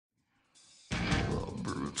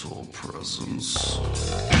mental presence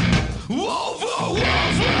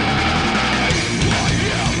overwhelms me.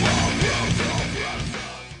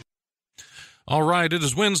 All right, it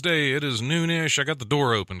is Wednesday. It is noonish. I got the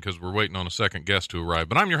door open because we're waiting on a second guest to arrive.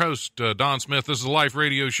 But I'm your host, Don Smith. This is a live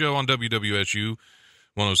radio show on WWSU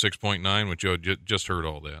 106.9, which you just heard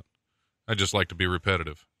all that. I just like to be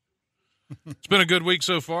repetitive. It's been a good week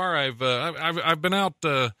so far. I've been out,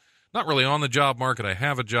 not really on the job market. I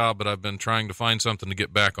have a job, but I've been trying to find something to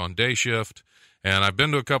get back on day shift. And I've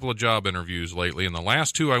been to a couple of job interviews lately, and the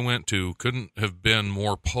last two I went to couldn't have been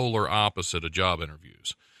more polar opposite of job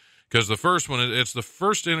interviews. Because the first one, it's the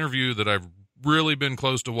first interview that I've really been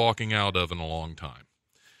close to walking out of in a long time.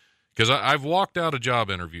 Because I've walked out of job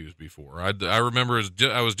interviews before. I remember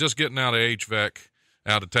I was just getting out of HVAC,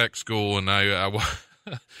 out of tech school, and I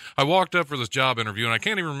walked up for this job interview, and I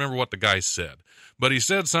can't even remember what the guy said. But he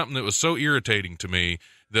said something that was so irritating to me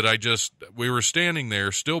that we were standing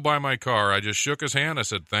there still by my car. I just shook his hand. I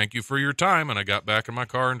said, "Thank you for your time," and I got back in my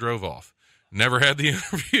car and drove off. Never had the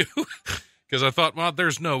interview. Because I thought, well,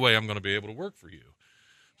 there's no way I'm going to be able to work for you.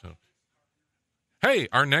 So, hey,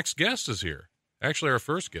 our next guest is here. Actually, our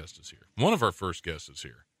first guest is here. One of our first guests is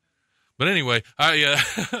here. But anyway,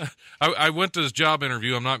 I went to this job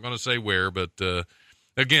interview. I'm not going to say where, but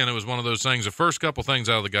again, it was one of those things. The first couple things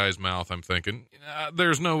out of the guy's mouth, I'm thinking,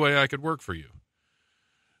 there's no way I could work for you.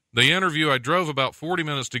 The interview, I drove about 40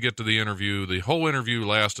 minutes to get to the interview. The whole interview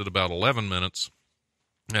lasted about 11 minutes.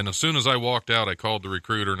 And as soon as I walked out, I called the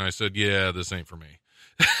recruiter and I said, yeah, this ain't for me.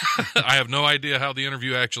 I have no idea how the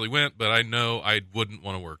interview actually went, but I know I wouldn't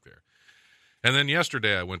want to work there. And then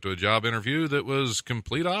yesterday I went to a job interview that was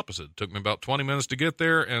complete opposite. It took me about 20 minutes to get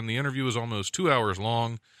there, and the interview was almost 2 hours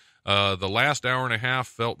long. The last hour and a half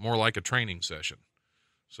felt more like a training session.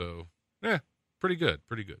 So, pretty good.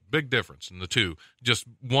 Big difference in the two. Just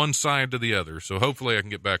one side to the other. So hopefully I can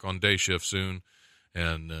get back on day shift soon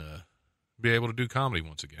and be able to do comedy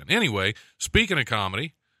once again. Anyway, speaking of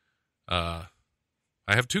comedy, I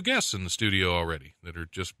have two guests in the studio already that are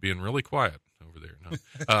just being really quiet over there. No.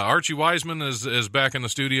 Archy Wiseman is back in the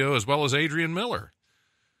studio, as well as Adrian Miller.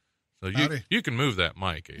 So you can move that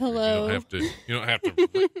mic, Adrian. Hello. You don't have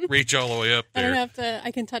to reach all the way up there. I don't have to. I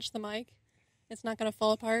can touch the mic. It's not going to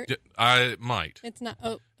fall apart. I might. It's not.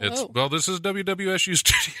 Well, this is WWSU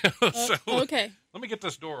studio. So okay. Let me get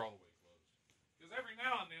this door all the way closed, because every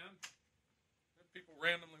now and then people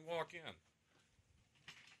randomly walk in.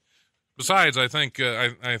 Besides, I think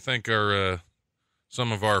our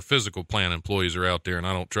some of our physical plant employees are out there, and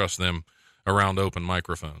I don't trust them around open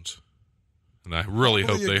microphones. And I really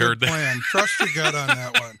hope they heard that. Trust your gut on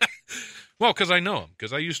that one. Well, because I know them,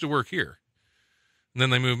 because I used to work here. And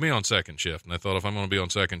then they moved me on second shift, and I thought if I'm going to be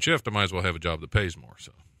on second shift, I might as well have a job that pays more.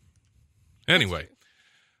 So, anyway,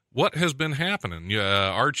 what has been happening?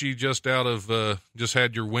 Archie just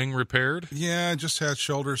had your wing repaired? Yeah, I just had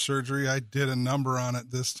shoulder surgery. I did a number on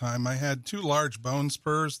it this time. I had two large bone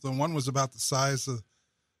spurs. The one was about the size of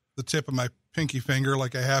the tip of my pinky finger,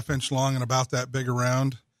 like a half-inch long and about that big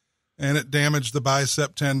around. And it damaged the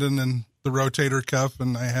bicep tendon and the rotator cuff,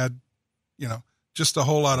 and I had, just a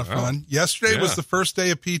whole lot of fun. Yesterday was the first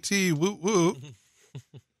day of PT. Woo woo.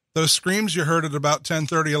 Those screams you heard at about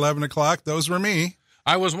 10:30, 11 o'clock, those were me.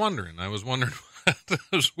 I was wondering what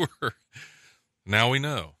those were. Now we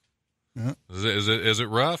know. Yeah. Is it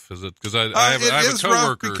rough? Is it because I have a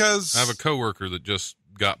coworker? I have a coworker that just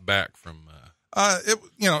got back from. It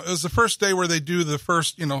was the first day where they do the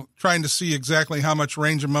first, trying to see exactly how much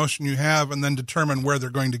range of motion you have and then determine where they're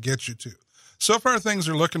going to get you to. So far, things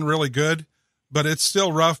are looking really good, but it's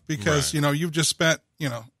still rough because, right. You've just spent,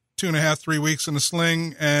 2.5, 3 weeks in a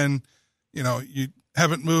sling and, you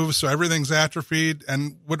haven't moved. So everything's atrophied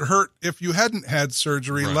and would hurt if you hadn't had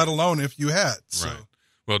surgery, right. let alone if you had. So. Right.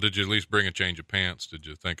 Well, did you at least bring a change of pants? Did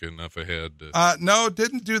you think enough ahead? No,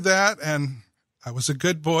 didn't do that. And I was a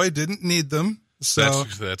good boy, didn't need them. So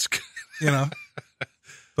that's good.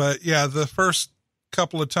 But yeah, the first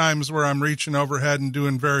couple of times where I'm reaching overhead and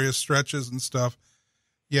doing various stretches and stuff.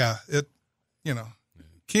 Yeah,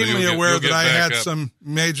 keenly aware that I had some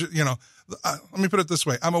major, let me put it this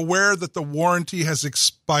way. I'm aware that the warranty has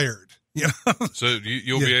expired. So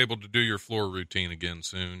you'll be able to do your floor routine again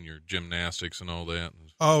soon, your gymnastics and all that.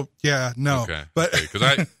 Oh yeah, no. Okay. But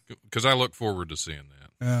because I look forward to seeing that.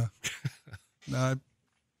 Yeah. No, I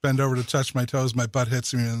bend over to touch my toes, my butt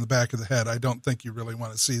hits me in the back of the head. I don't think you really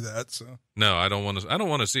want to see that. So no, I don't want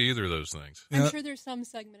to see either of those things. I'm sure there's some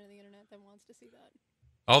segment of the internet that wants to see that.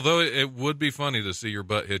 Although it would be funny to see your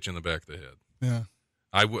butt hitch in the back of the head. Yeah.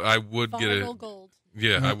 I would get Viral gold.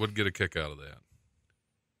 Yeah, I would get a kick out of that.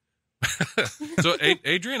 So,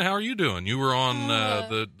 Adrian, how are you doing? You were on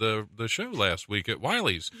the show last week at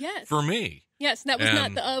Wiley's. Yes. For me. Yes, that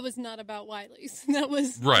was was not about Wiley's. That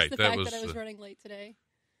was right. The fact that I was running late today.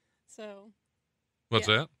 So. What's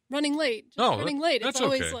that? Running late. Running late. It's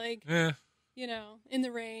always okay. In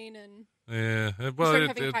the rain and. Yeah. Well,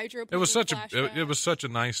 it was such a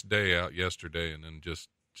nice day out yesterday, and then just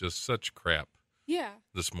such crap. Yeah.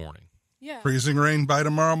 This morning. Yeah. Freezing rain by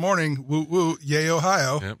tomorrow morning. Woo woo, yay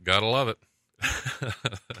Ohio. Yep, gotta love it.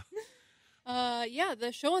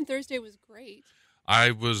 The show on Thursday was great.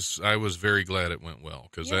 I was very glad it went well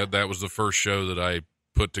because that was the first show that I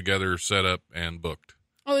put together, set up, and booked.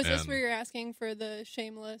 Oh, is this where you're asking for the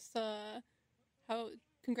shameless?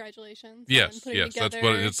 Congratulations. Yes, yes, that's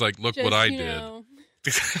what it's like. Look what I did. Know.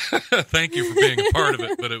 Thank you for being a part of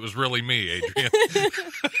it, but it was really me, Adrian.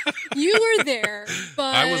 You were there,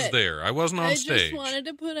 but I was there. I wasn't on stage. I just wanted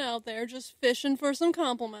to put out there, just fishing for some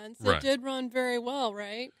compliments. Right. It did run very well,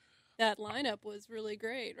 right? That lineup was really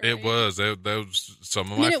great, right? It was. That was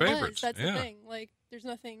some of my favorites. That's the thing. Like, there's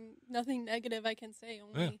nothing negative I can say.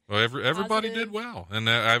 Only well, everybody did well, and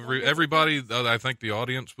everybody. I think the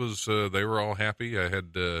audience was. They were all happy. I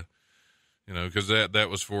had, because that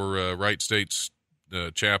was for Wright State's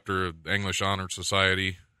chapter of English Honor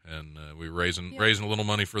Society, and we were raising a little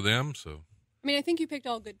money for them. So, I mean, I think you picked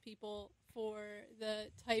all good people for the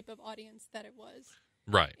type of audience that it was.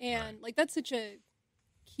 Right. And that's such a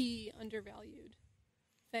key undervalued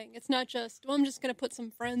thing. It's not just, I'm just going to put some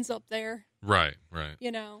friends up there. Right.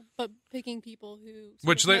 But picking people who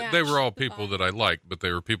which they were all people that I liked, but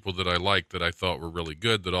they were people that I liked that I thought were really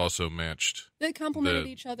good that also matched. They complemented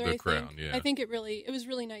each other. The crowd. Yeah. I think it was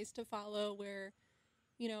really nice to follow where,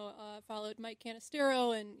 followed Mike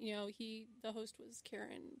Canistero, and the host was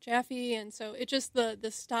Karen Jaffe, and so it just the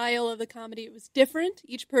style of the comedy, it was different.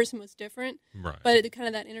 Each person was different, right? But it kind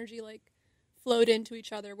of that energy flowed into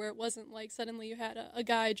each other, where it wasn't like suddenly you had a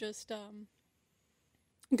guy just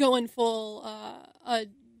going full a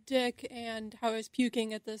dick and how I was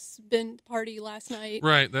puking at this bin party last night.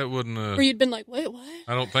 Right, that wouldn't. Where you'd been like, wait, what?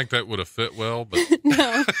 I don't think that would have fit well, but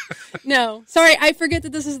no. Sorry, I forget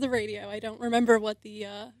that this is the radio. I don't remember what the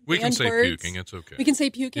we can say words. Puking. It's okay. We can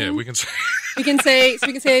say puking. Yeah, we can say. we can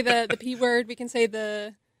say the P word. We can say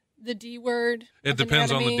the D word. It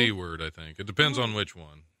depends on the D word. I think it depends on which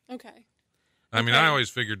one. Okay. I mean, I always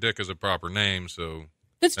figure dick is a proper name, so.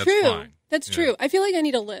 That's true. Fine. That's true. I feel like I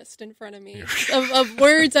need a list in front of me of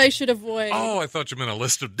words I should avoid. Oh, I thought you meant a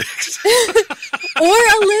list of dicks. Or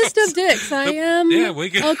a list of dicks. I am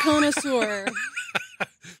a connoisseur.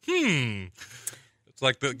 It's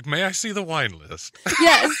like may I see the wine list?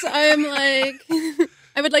 Yes, I am like,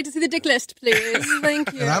 I would like to see the dick list, please.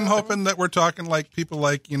 Thank you. And I'm hoping that we're talking like people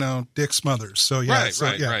like, Dick Smothers. So, yeah.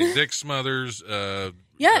 Right. Dick Smothers,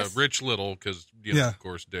 yes. Rich Little, because, of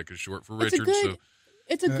course, Dick is short for Richard.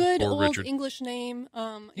 It's a good old Richard. English name.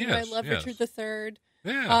 I love Richard III.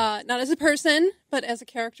 Yeah. Not as a person, but as a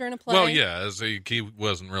character in a play. Well, yeah, he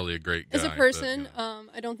wasn't really a great guy. As a person,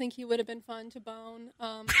 I don't think he would have been fun to bone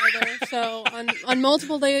either. So on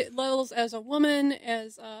multiple levels, as a woman,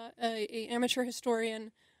 as a amateur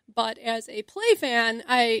historian, but as a play fan,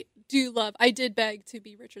 I did beg to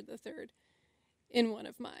be Richard III. In one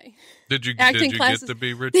of my acting classes. Get to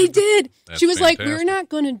be Richard? They did. That's she was fantastic. like, we're not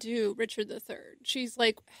going to do Richard III. She's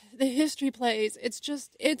like, the history plays,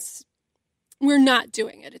 we're not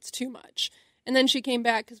doing it. It's too much. And then she came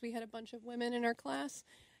back because we had a bunch of women in our class.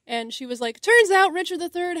 And she was like, turns out Richard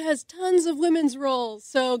III has tons of women's roles.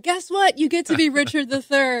 So guess what? You get to be Richard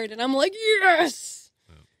III. And I'm like, yes!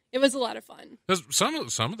 It was a lot of fun. Some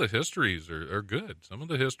of the histories are good. Some of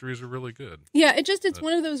the histories are really good. Yeah, it's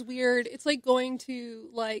one of those weird. It's like going to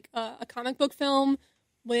a comic book film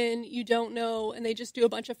when you don't know, and they just do a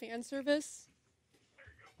bunch of fan service.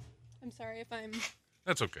 I'm sorry if I'm.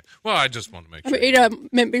 That's okay. Well, I just want to make sure. I ate a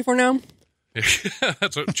mint before now.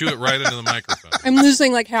 Chew it right into the microphone. I'm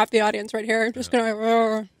losing half the audience right here. I'm just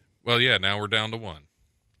gonna. Well, yeah. Now we're down to one.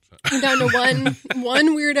 I'm down to one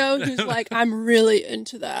weirdo who's like, I'm really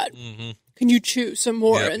into that. Mm-hmm. Can you chew some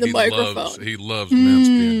more in the microphone? He loves mints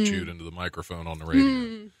being chewed into the microphone on the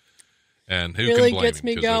radio. And who really can blame gets him?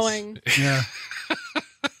 Me going. Yeah.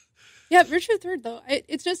 Yeah, Richard III, though,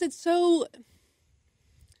 it's so,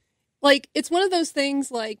 it's one of those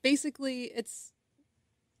things, basically, it's,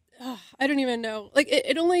 I don't even know.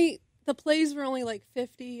 The plays were only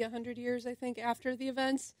 50, 100 years, I think, after the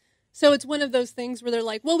events. So it's one of those things where they're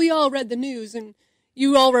like, well, we all read the news and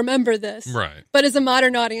you all remember this. Right. But as a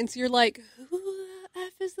modern audience, you're like, who the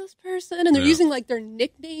F is this person? And they're using their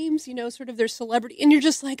nicknames, sort of their celebrity. And you're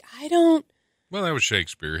just like, I don't. Well, that was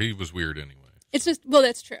Shakespeare. He was weird anyway. It's just, well,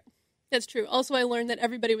 that's true. That's true. Also, I learned that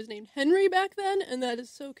everybody was named Henry back then, and that is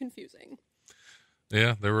so confusing.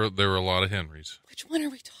 Yeah, there were a lot of Henrys. Which one are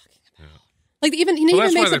we talking about? Yeah. Like, he even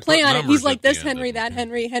makes a play on it. He's like, this Henry, of that it.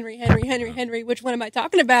 Henry, Henry. Which one am I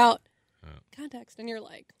talking about? Context. And you're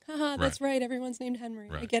like, haha, that's right. Everyone's named Henry.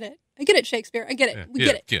 Right. I get it, Shakespeare. I get it. We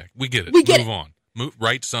get it. Yeah, we get it. We get Move it. on.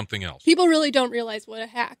 Write something else. People really don't realize what a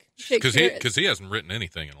hack Shakespeare is. Because he hasn't written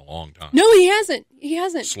anything in a long time. No, he hasn't. He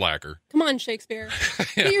hasn't. Slacker. Come on, Shakespeare.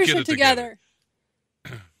 Yeah, Get your get shit it together.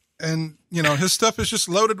 And, his stuff is just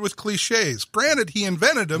loaded with cliches. Granted, he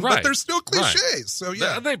invented them, Right. but they're still cliches. Right. So,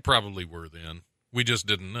 yeah. They probably were then. We just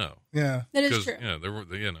didn't know. Yeah. That is true. Yeah, there were.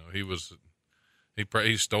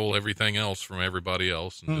 He stole everything else from everybody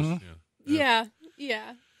else, and just Yeah.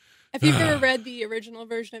 If you've ever read the original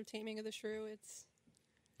version of Taming of the Shrew, it's...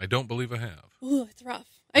 I don't believe I have. Ooh, it's rough.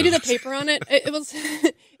 I did a paper on it. It was,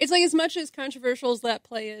 it's like as much as controversial as that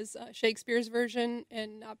play is Shakespeare's version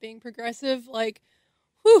and not being progressive. Like,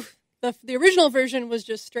 whew, the original version was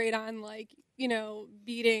just straight on, like,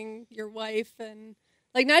 beating your wife and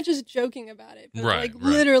like not just joking about it, but Right.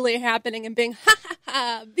 literally happening and being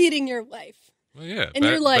beating your wife. Well, yeah, And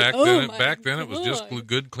you're like, back then it was just God.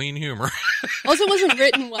 good, clean humor. Also, wasn't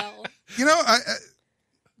written well.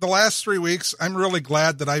 The last 3 weeks, I'm really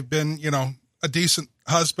glad that I've been, a decent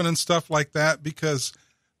husband and stuff like that, because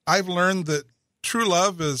I've learned that true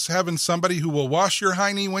love is having somebody who will wash your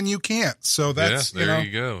hiney when you can't. So that's, you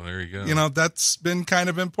go. That's been kind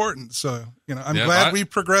of important. So, I'm glad we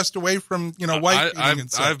progressed away from, wife beating and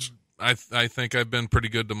such. I think I've been pretty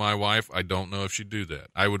good to my wife. I don't know if she'd do that.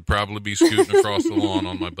 I would probably be scooting across the lawn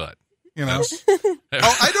on my butt. I don't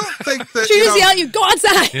think that. She just yell at you, go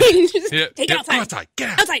outside. Take it outside. Go outside. Get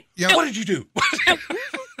out. Outside. What did you do?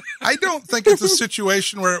 I don't think it's a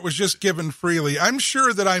situation where it was just given freely. I'm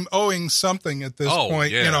sure that I'm owing something at this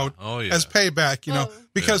point, as payback,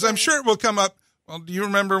 because I'm sure it will come up. Well, do you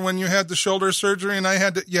remember when you had the shoulder surgery and I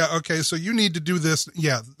had to? Yeah, okay, so you need to do this.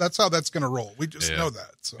 Yeah, that's how that's going to roll. We just know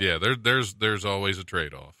that. So. Yeah, there's always a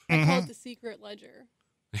trade-off. I call it the secret ledger.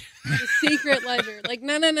 The secret ledger. Like,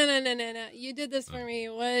 no. You did this for me.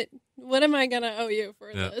 What am I going to owe you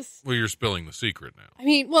for this? Well, you're spilling the secret now. I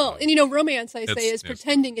mean, romance, I say, is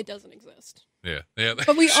pretending it doesn't exist. Yeah.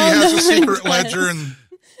 But we she all has know a secret it ledger, does. and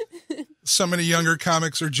so many younger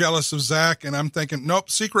comics are jealous of Zach, and I'm thinking, nope,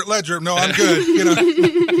 secret ledger. No, I'm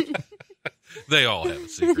good. They all have a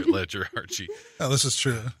secret ledger, Archie. Oh, this is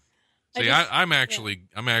true. See, I'm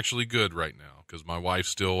actually good right now because my wife's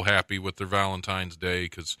still happy with their Valentine's Day.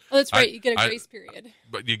 Cause that's right. You get a grace period.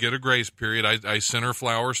 But you get a grace period. I sent her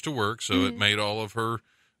flowers to work, so it made all of her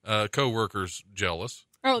coworkers jealous,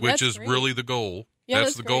 which is really the goal. Yeah,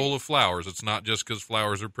 that's the goal of flowers. It's not just because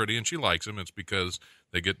flowers are pretty and she likes them. It's because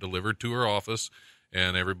they get delivered to her office,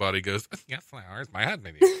 and everybody goes, "Yeah, flowers. My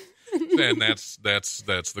husband." And that's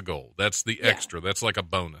the goal. That's the extra. That's like a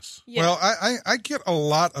bonus. Yeah. Well, I get a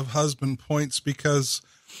lot of husband points because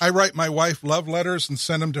I write my wife love letters and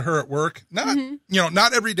send them to her at work. Not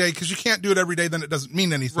not every day, because you can't do it every day. Then it doesn't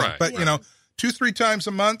mean anything. Right, but 2-3 times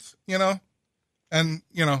a month. And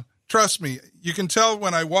trust me, you can tell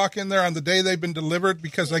when I walk in there on the day they've been delivered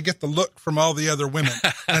because I get the look from all the other women.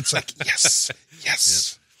 And it's like, yes.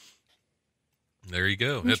 Yep. There you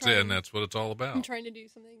go. And that's what it's all about. I'm trying to do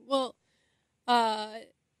something. Well,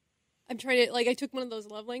 I'm trying to, I took one of those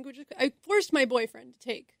love languages. I forced my boyfriend to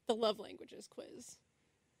take the love languages quiz.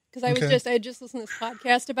 Because I had just listened to this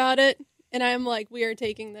podcast about it. And I'm like, we are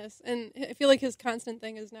taking this. And I feel like his constant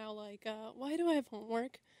thing is now like, why do I have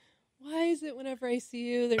homework? Why is it whenever I see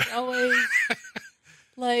you, there's always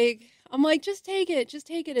I'm like, just take it.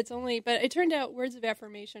 It's only, but it turned out words of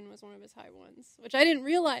affirmation was one of his high ones, which I didn't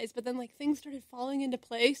realize, but then things started falling into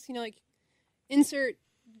place, insert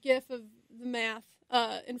gif of the math,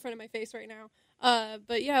 in front of my face right now.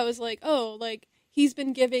 But yeah, I was like, he's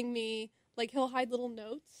been giving me, he'll hide little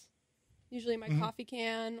notes, usually in my coffee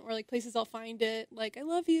can or places I'll find it. I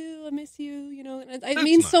love you. I miss you, and it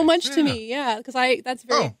means so much to me. Yeah. Cause that's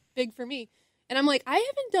very big for me. And I'm like, I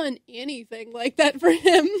haven't done anything like that for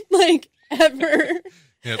him, ever.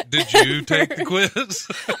 Yeah. Did you take the quiz?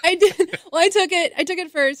 I did. Well, I took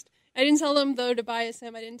it first. I didn't tell him, though, to bias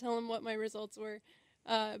him. I didn't tell him what my results were.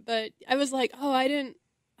 But I was like, I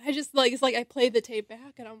just, it's like I played the tape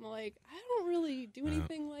back, and I'm like, I don't really do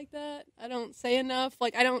anything like that. I don't say enough.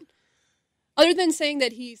 I don't, other than saying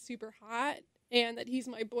that he's super hot and that he's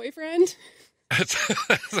my boyfriend. That's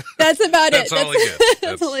about it. That's all I get.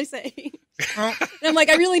 That's all I say. And I'm like,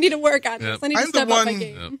 I really need to work on this. I need to step up my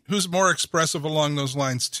game. Who's more expressive along those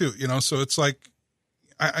lines too, so it's like,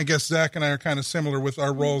 I guess Zach and I are kind of similar with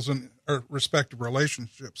our roles in our respective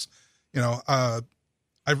relationships.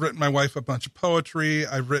 I I've written my wife a bunch of poetry.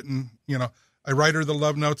 I've written, I write her the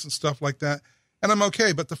love notes and stuff like that. And I'm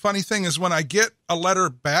okay. But the funny thing is when I get a letter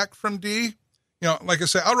back from Dee, like I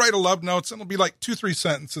say, I'll write a love notes and it'll be like 2-3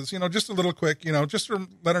 sentences, just a little quick, just to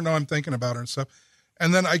let her know I'm thinking about her and stuff.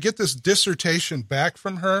 And then I get this dissertation back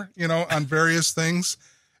from her, on various things.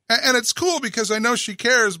 And it's cool because I know she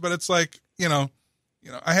cares, but it's like,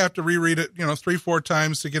 I have to reread it, 3-4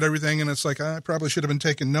 times to get everything. And it's like, I probably should have been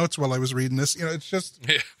taking notes while I was reading this. It's just,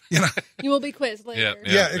 You will be quizzed later.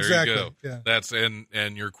 Yeah, exactly. You go. Yeah. That's, and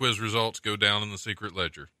your quiz results go down in the secret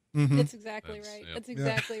ledger. Mm-hmm. That's exactly right. Yep. That's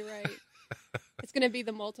exactly right. It's going to be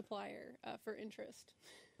the multiplier for interest.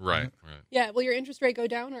 Right. Yeah. Will your interest rate go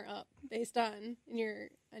down or up based on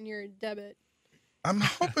your debit? I'm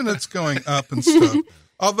hoping it's going up and stuff.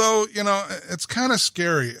 Although, it's kind of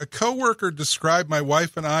scary. A coworker described my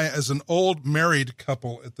wife and I as an old married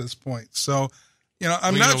couple at this point. So,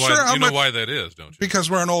 I'm not sure how much. You know why that is, don't you?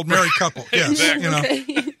 Because we're an old married couple. Yes.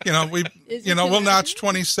 Exactly. We'll notch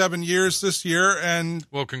 27 years this year. And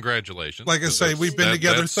well, congratulations. Like I say, we've been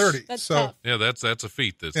together 30. That's so tough. Yeah, that's a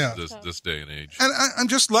feat this day and age. And I'm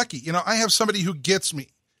just lucky. I have somebody who gets me.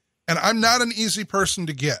 And I'm not an easy person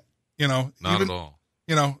to get, Not at all.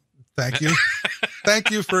 Thank you.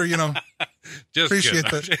 Thank you for, just appreciate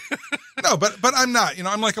that. No, but I'm not,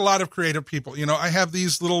 I'm like a lot of creative people, I have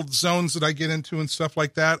these little zones that I get into and stuff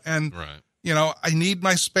like that. And, right. I need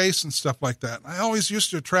my space and stuff like that. I always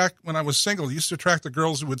used to attract, when I was single, the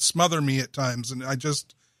girls who would smother me at times. And I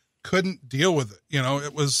just couldn't deal with it.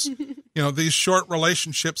 It was, these short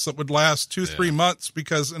relationships that would last 2-3 months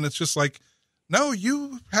and it's just like, no,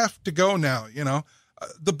 you have to go now.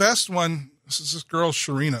 The best one, this is this girl,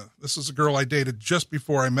 Sharina. This is a girl I dated just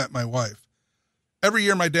before I met my wife. Every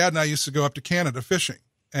year, my dad and I used to go up to Canada fishing,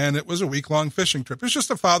 and it was a week-long fishing trip. It was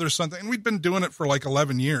just a father-son thing, and we'd been doing it for like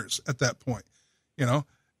 11 years at that point,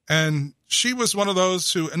 And she was one of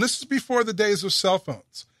those who, and this is before the days of cell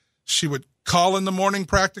phones, she would call in the morning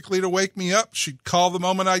practically to wake me up. She'd call the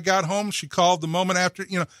moment I got home. She called the moment after,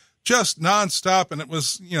 just nonstop. And it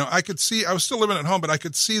was, I could see, I was still living at home, but I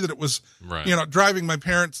could see that it was, driving my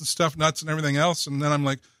parents and stuff nuts and everything else. And then I'm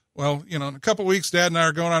like, well, in a couple of weeks, Dad and I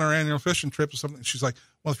are going on our annual fishing trip or something. And she's like,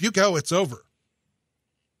 well, if you go, it's over.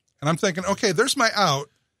 And I'm thinking, okay, there's my out,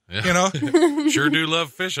 Sure do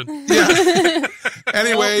love fishing. Yeah.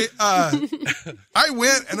 Anyway, I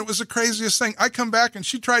went and it was the craziest thing. I come back and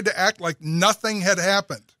she tried to act like nothing had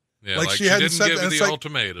happened. Yeah, like she hadn't said that. The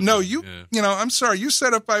ultimatum. No, I'm sorry. You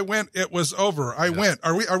said if I went, it was over. I went.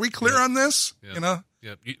 Are we clear on this? Yeah.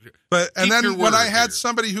 But and then when I had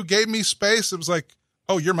somebody who gave me space, it was like,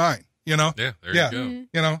 oh, you're mine. Yeah, there you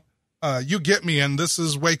go. You get me, and this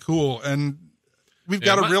is way cool. And we've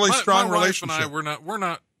got a really strong relationship. My wife and I, we're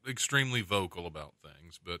not extremely vocal about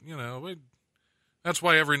things, but that's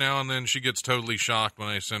why every now and then she gets totally shocked when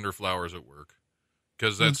I send her flowers at work,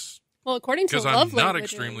 because that's. Well, according to because love I'm not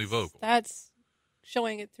languages, extremely vocal. That's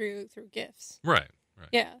showing it through gifts. Right.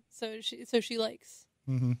 Yeah. So she likes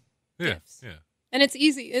gifts. Yeah. And it's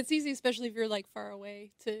easy. It's easy, especially if you're like far away,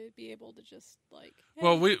 to be able to just like. Hey.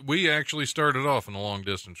 Well, we actually started off in a long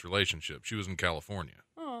distance relationship. She was in California.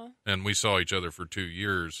 Aww. And we saw each other for 2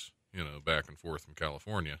 years, back and forth from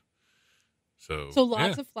California. So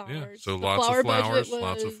lots of flowers. Yeah. So the lots flower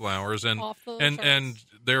of flowers, and and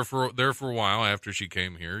there for a while after she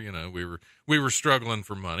came here, we were struggling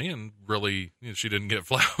for money, and really she didn't get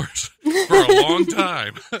flowers for a long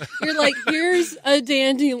time. You're like, here's a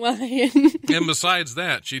dandelion. And besides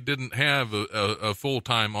that, she didn't have a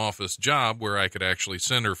full-time office job where I could actually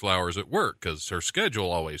send her flowers at work because her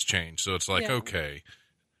schedule always changed. So it's like, okay,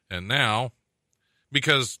 and now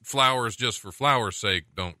because flowers just for flowers' sake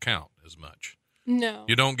don't count as much. No.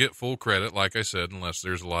 You don't get full credit, like I said, unless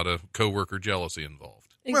there's a lot of coworker jealousy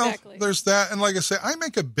involved. Exactly. Well, there's that. And like I say, I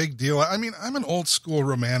make a big deal. I mean, I'm an old school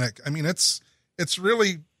romantic. I mean, it's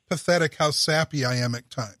really pathetic how sappy I am at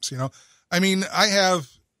times, I mean, I have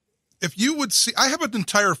an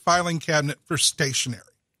entire filing cabinet for stationery.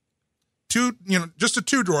 Just a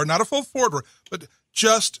 2-drawer, not a full 4-drawer, but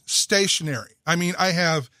just stationery. I mean, I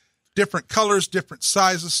have different colors, different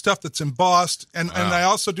sizes, stuff that's embossed. And I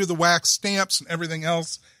also do the wax stamps and everything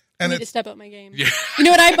else. And I need to step up my game. Yeah. You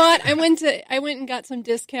know what I bought? I went and got some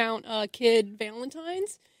discount kid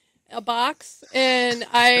Valentine's, a box, and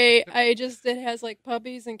it has like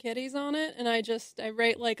puppies and kitties on it, and I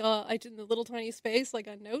write like I did in the little tiny space like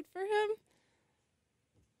a note for him.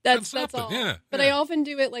 That's something, all. yeah, But yeah. I often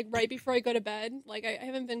do it like right before I go to bed. Like I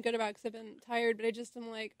haven't been good about it because I've been tired, but I just am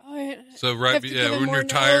like, So have to give him when more you're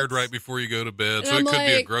tired notes. right before you go to bed. And So I'm it could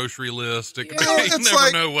be a like, grocery list. It could you know, be, you it's never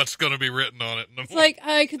like- know what's going to be written on it. In the It's like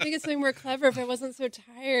I could think of something more clever if I wasn't so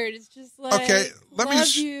tired. It's just like, Okay, let me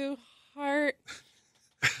love you, heart.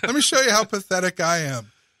 Let me show you how pathetic I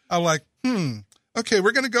am. I'm like, okay,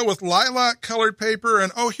 we're going to go with lilac colored paper,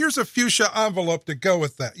 and here's a fuchsia envelope to go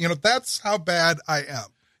with that. That's how bad I am.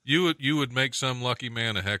 You would make some lucky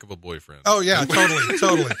man a heck of a boyfriend. Oh yeah,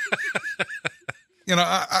 totally.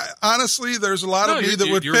 I honestly, there's a lot of me that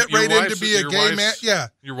would fit right in to be a gay man. Yeah,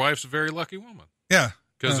 Your wife's a very lucky woman. yeah,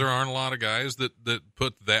 Because there aren't a lot of guys that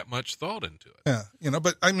put that much thought into it. yeah.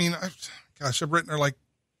 But I mean, I've written her like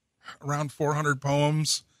around 400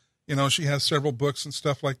 poems. She has several books and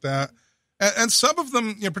stuff like that. And some of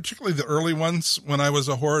them, particularly the early ones when I was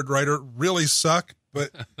a horrid writer, really suck. But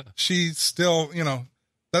she still,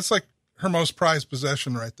 that's like her most prized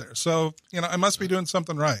possession right there. So, I must be doing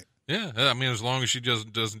something right. Yeah, I mean, as long as she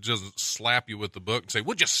doesn't slap you with the book and say,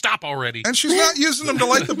 "Would you stop already?" And she's not using them to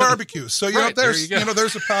light the barbecue. So, Right, there's, there you go.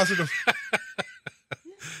 there's a positive.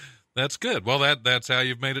 That's good. Well, that's how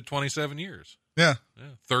you've made it 27 years. Yeah.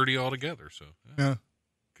 30 altogether. So, Yeah.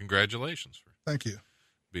 Congratulations for Thank you.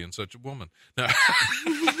 being such a woman. No,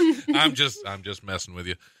 I'm just messing with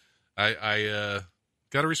you. I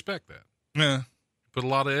got to respect that. Yeah. Put a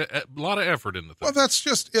lot of effort into things. Well, that's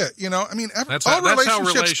just it. I mean, That's all how relationships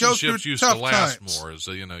go relationships through used tough to last times. more. Is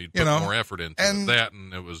you put more effort into and- that,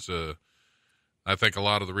 and it was. I think a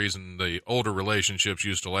lot of the reason the older relationships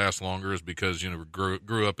used to last longer is because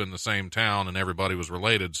grew up in the same town and everybody was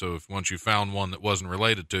related. So if once you found one that wasn't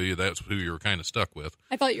related to you, that's who you were kind of stuck with.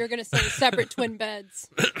 I thought you were going to say separate twin beds.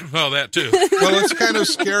 Well, that too. Well, it's kind of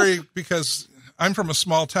scary because I'm from a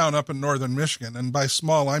small town up in northern Michigan, and by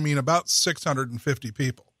small, I mean about 650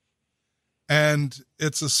 people. And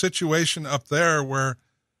it's a situation up there where,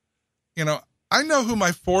 I know who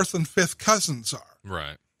my fourth and fifth cousins are,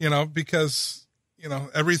 Right. because,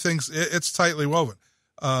 it's tightly woven.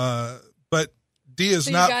 But D is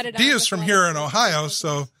So you not, got it D out is with from one here of in the Ohio. cousins.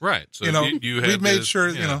 So, Right. So you had we made to,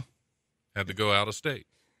 sure, had to go out of state.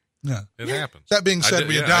 yeah. It happens. That being said,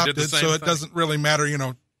 we I did adopted, the same so it thing. doesn't really matter,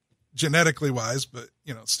 genetically wise, but,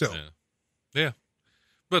 still. Yeah.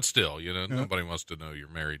 But still, nobody wants to know you're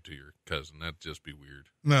married to your cousin. That'd just be weird.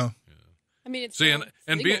 No. I mean, it's See, still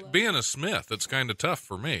and legal, though. being a Smith, it's kind of tough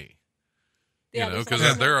for me. Yeah, Because there's a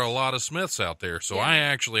lot of there are a lot of Smiths out there. So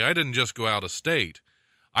Yeah. I didn't just go out of state.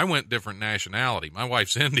 I went different nationality. My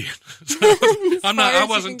wife's Indian. So far I as you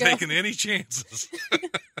wasn't can go. taking any chances.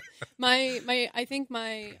 I think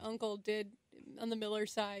my uncle did, on the Miller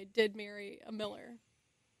side, did marry a Miller.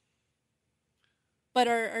 But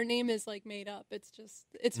our name is like made up. It's just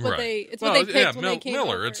what Right. they picked when they came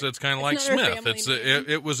Miller. over. It's kind of like not our Smith. family It's name.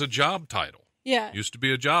 it was a job title. Yeah, Used to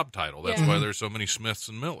be a job title. That's Yeah. why there's so many Smiths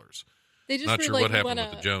and Millers. they just Not were sure like, what we happened wanna,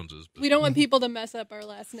 with the Joneses. But we don't want people to mess up our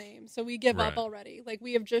last name, so we give up Right. already. Like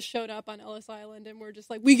we have just showed up on Ellis Island, and we're just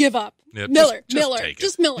like, we give up. Yeah, Miller, just Miller, take it.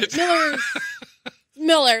 just Miller, Miller's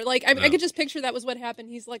Miller. Like I No. could just picture that was what happened.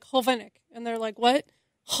 He's like Hofenik, and they're like, what?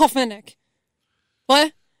 Hofenik?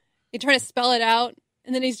 What? They try to spell it out,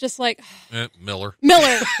 and then he's just like, Miller.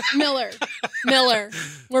 Miller, Miller, Miller.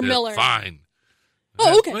 We're Yeah, Miller. Fine.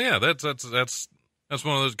 Oh, okay. Well, yeah, that's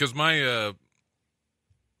one of those, because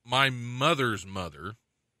my mother's mother,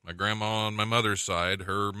 my grandma on my mother's side,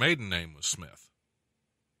 her maiden name was Smith,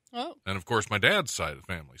 Oh, and of course my dad's side of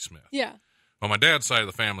the family Smith. yeah. Well, my dad's side of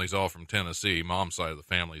the family's all from Tennessee. Mom's side of the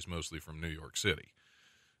family's mostly from New York City,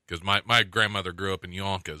 because my grandmother grew up in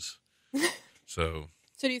Yonkers. So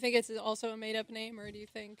So do you think it's also a made-up name, or do you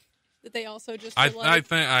think that they also just I were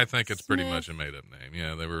like, I think it's pretty Smith. much a made up name.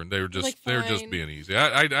 Yeah, they were just Like, they were just fine. being easy.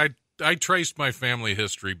 I traced my family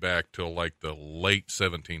history back till like the late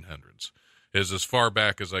 1700s. Is as far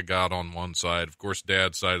back as I got on one side. Of course,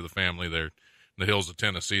 Dad's side of the family, there in the hills of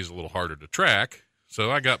Tennessee, is a little harder to track. So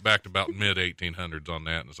I got back to about mid 1800s on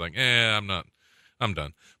that, and it's like, I'm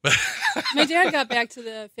done. But My dad got back to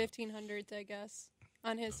the 1500s, I guess,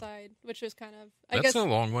 on his side, which was kind of, I that's guess, a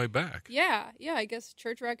long way back. yeah, I guess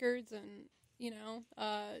church records and,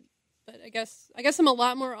 but I guess I'm a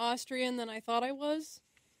lot more Austrian than I thought I was.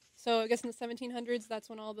 So I guess in the 1700s, that's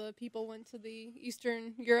when all the people went to the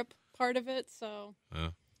Eastern Europe part of it. So,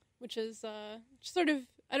 Yeah. which is sort of,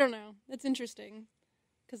 I don't know, it's interesting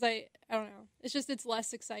because I don't know, it's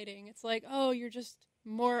less exciting. It's like, oh, you're just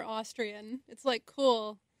more Austrian. It's like,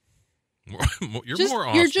 cool. You're Just- more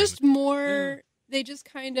Austrian. You're just more. They just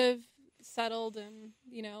kind of settled, and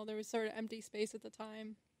there was sort of empty space at the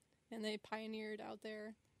time, and they pioneered out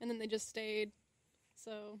there, and then they just stayed.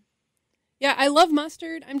 So, yeah, I love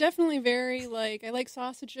mustard. I'm definitely very, I like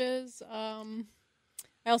sausages. I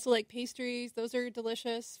also like pastries. Those are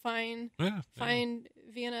delicious. Fine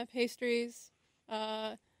Vienna pastries.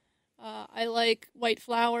 I like white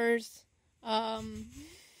flowers. I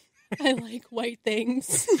like white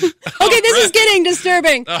things. Okay, this is getting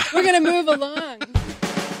disturbing. We're going to move along.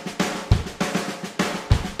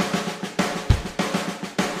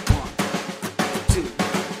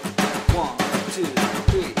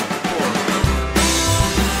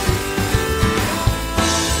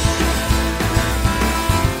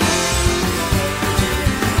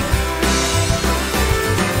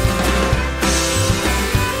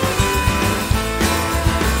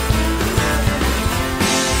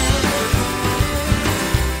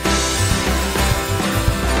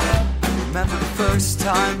 First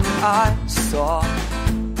time I saw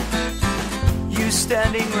you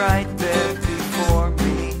standing right there before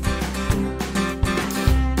me,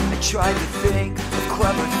 I tried to think of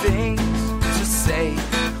clever things to say,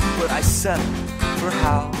 but I settled for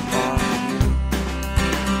how are you.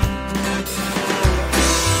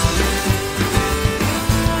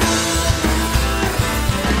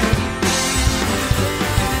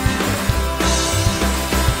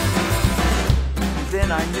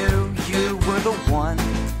 Then I knew you were the one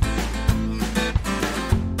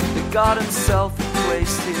that God himself had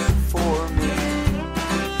placed here for me.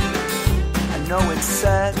 I know it's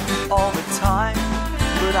said all the time,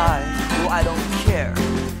 but I don't care.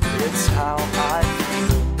 It's how I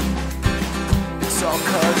feel. It's all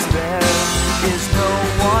 'cause there is no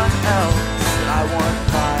one else that I want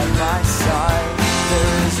by my side.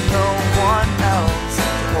 There is no one else to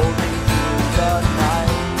hold me through the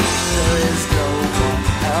night. There is no one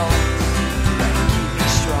else that can keep me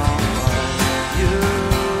strong but you.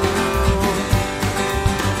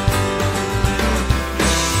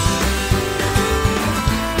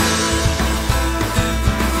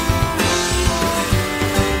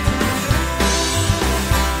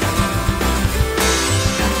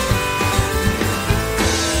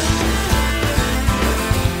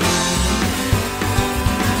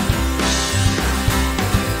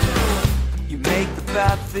 You make the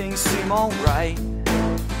bad things seem alright,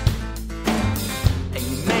 and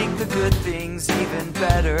you make the good things even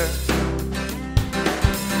better.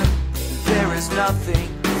 There is nothing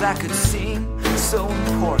that could seem so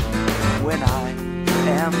important when I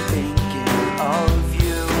am thinking of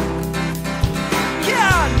you.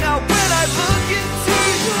 Yeah, now when I look into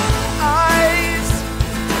your eyes,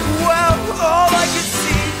 well, all I can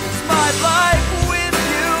see is my life with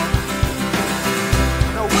you.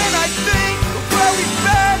 Now when I think of where we've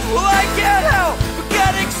been, well, I can't help but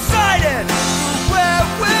get excited for where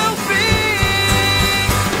we'll be.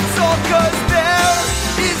 It's all 'cause there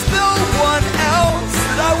is no one else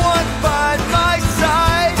that I want by my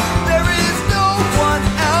side. There is no one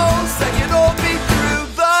else that can hold me through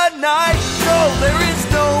the night. No, there is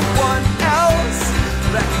no one else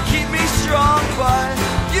that can keep me strong but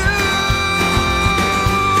you.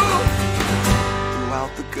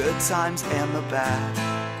 Throughout the good times and the bad,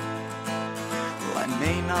 well, I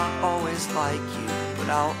may not always like you, but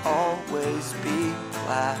I'll always be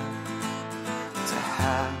glad to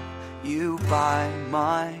have you by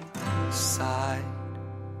my side.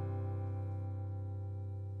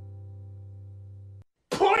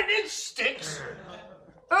 Pointed sticks?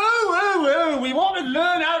 Oh, we want to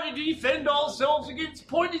learn how to defend ourselves against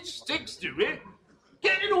pointed sticks, do we?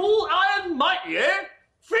 Getting all iron mighty, eh?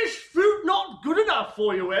 Fresh fruit not good enough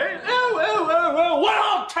for you, eh? Oh, well,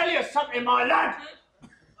 I'll tell you something, my lad.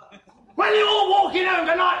 When you're walking home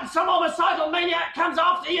tonight and some homicidal maniac comes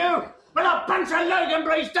after you with a bunch of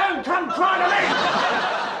Loganberries, don't come cry to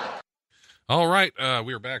me. All right,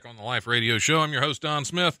 we are back on the Life Radio Show. I'm your host, Don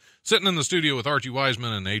Smith, sitting in the studio with Archy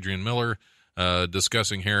Wiseman and Adrian Miller,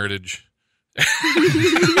 discussing heritage.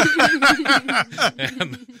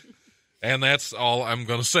 and that's all I'm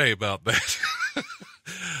going to say about that.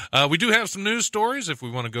 We do have some news stories if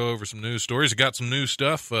we want to go over some news stories. I got some new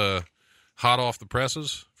stuff hot off the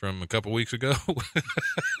presses from a couple weeks ago.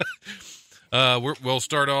 We'll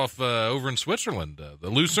start off over in Switzerland. The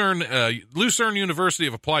Lucerne University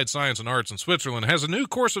of Applied Science and Arts in Switzerland has a new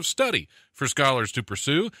course of study for scholars to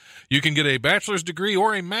pursue. You can get a bachelor's degree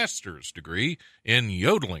or a master's degree in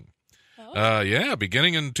yodeling.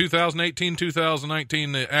 Beginning in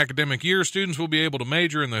 2018-2019 academic year, students will be able to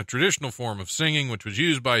major in the traditional form of singing, which was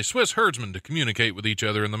used by Swiss herdsmen to communicate with each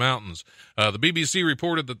other in the mountains. The BBC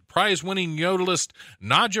reported that prize-winning yodelist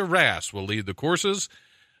Nadja Rass will lead the courses.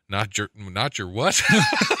 Not your what?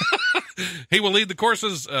 He will lead the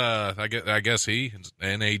courses. I guess he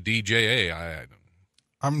Nadja.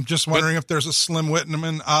 I'm just wondering if there's a Slim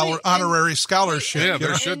Whitman honorary scholarship. Yeah,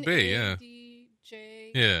 there should be. Yeah.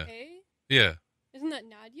 N-A-D-J-A? Yeah. Yeah. Isn't that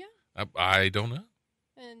Nadia? I don't know.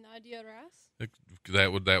 And Nadia Ras?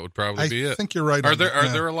 That would probably be it. I think you're right. Are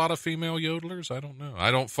there a lot of female yodelers? I don't know.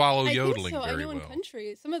 I don't follow yodeling I think so. very I know well. in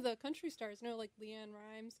country, some of the country stars, like Leanne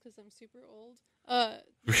Rimes, because I'm super old.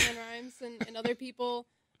 Leanne Rimes and other people.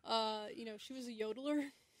 She was a yodeler.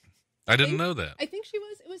 I didn't know that. I think she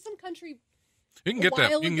was. It was some country. You can get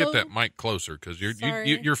that. You can get that mic closer because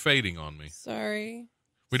you're fading on me. Sorry.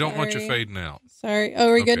 We don't want you fading out. Sorry. Oh,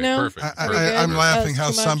 are we good now? Perfect. I'm laughing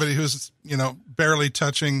how somebody who's barely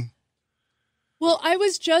touching. Well, I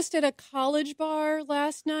was just at a college bar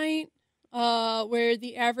last night, where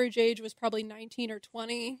the average age was probably 19 or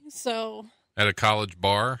 20. So at a college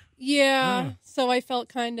bar. Yeah. So I felt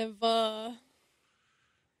kind of. I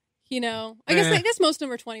guess most of them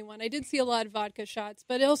were 21. I did see a lot of vodka shots,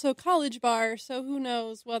 but also college bar, so who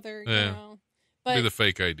knows whether, But be the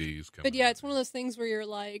fake IDs coming. But yeah, it's one of those things where you're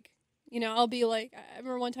like, I'll be like, I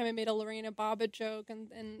remember one time I made a Lorena Bobbitt joke, and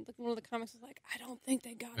one of the comics was like, I don't think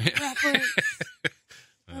they got the reference.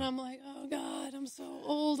 And I'm like, oh God, I'm so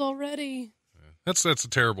old already. Yeah. That's a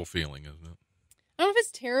terrible feeling, isn't it? I don't know if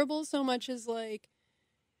it's terrible so much as like,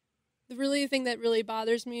 the thing that really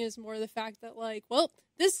bothers me is more the fact that like, well,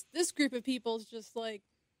 this group of people is just like,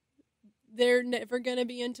 they're never going to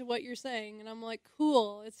be into what you're saying. And I'm like,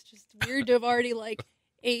 cool. It's just weird to have already like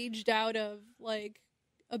aged out of like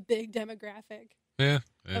a big demographic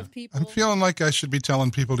of people. I'm feeling like I should be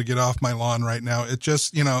telling people to get off my lawn right now. It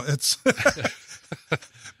just, it's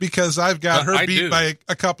because I've got her beat by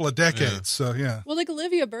a couple of decades. Yeah. So, yeah. Well, like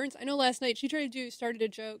Olivia Burns, I know last night she started a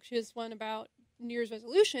joke. She has one about New Year's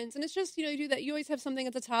resolutions. And it's just, you do that. You always have something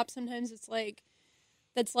at the top. Sometimes it's like,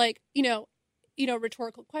 that's like,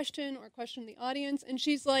 rhetorical question or question in the audience. And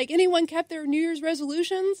she's like, anyone kept their New Year's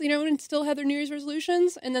resolutions, and still had their New Year's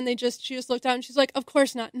resolutions? And then she just looked out and she's like, of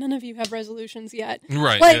course not. None of you have resolutions yet.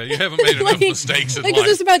 Right. Like, yeah. You haven't made enough mistakes in life.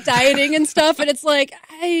 Because it's about dieting and stuff. And it's like,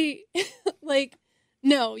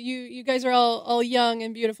 no, you guys are all young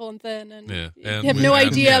and beautiful and thin. And you have no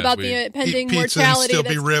idea about the impending mortality. And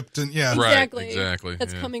still be ripped. And Exactly. Right,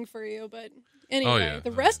 that's coming for you. But anyway,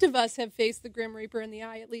 the rest of us have faced the Grim Reaper in the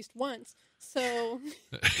eye at least once. So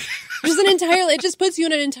it just puts you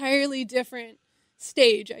in an entirely different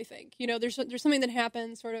stage, I think. There's something that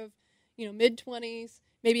happens sort of, mid-20s,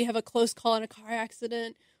 maybe you have a close call in a car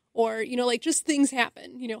accident, or, just things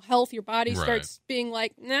happen, health, your body starts being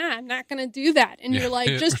like, nah, I'm not going to do that. And you're like,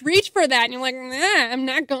 just reach for that. And you're like, nah, I'm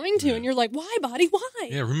not going to. And you're like, why, body, why?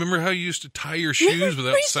 Yeah, remember how you used to tie your shoes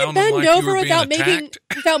without sounding like you were being attacked?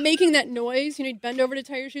 Without making that noise, you'd bend over to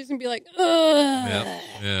tie your shoes and be like, ugh.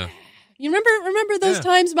 Yeah. You remember those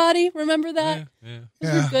times, body? Remember that?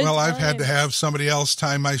 Yeah. Well, I've had to have somebody else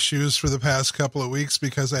tie my shoes for the past couple of weeks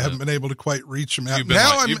because I haven't been able to quite reach them out.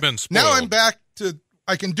 You've been spoiled. Now I'm back to,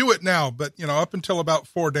 I can do it now, but up until about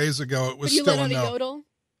 4 days ago, it was still a no. You let out a yodel?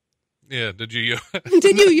 Yeah, did you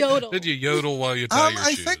yodel? Did you yodel while you tie your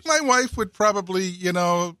shoes? I think my wife would probably,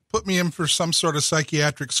 put me in for some sort of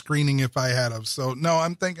psychiatric screening if I had of. So no,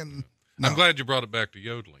 I'm thinking. No. I'm glad you brought it back to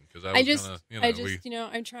yodeling because I'm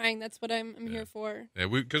trying. That's what I'm here for. Yeah,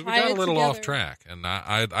 because we got a little off track, and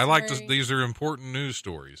I like to. These are important news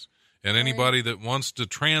stories, and anybody that wants to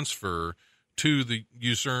transfer to the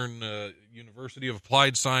UCERN University of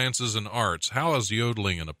Applied Sciences and Arts, how is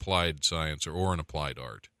yodeling an applied science or an applied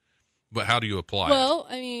art? But how do you apply it? Well,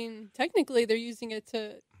 I mean, technically, they're using it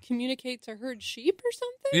to communicate to herd sheep or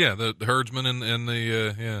something. Yeah, the herdsmen and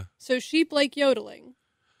the So sheep like yodeling.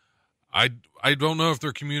 I don't know if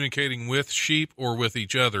they're communicating with sheep or with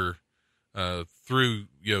each other through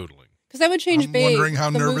yodeling. Because that would change. I'm wondering how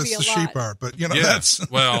nervous the sheep are, but that's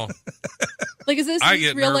well. Like, is this? I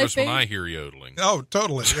get nervous when I hear yodeling. Oh,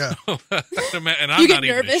 totally, yeah. And I'm not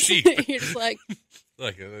even a sheep. You're just like,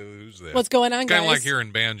 who's that? What's going on, guys? Kind of like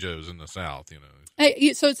hearing banjos in the South,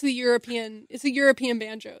 So it's the European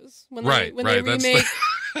banjos when they remake.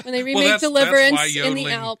 When they remake Deliverance in the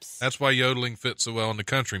Alps. That's why yodeling fits so well into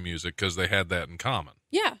country music, because they had that in common.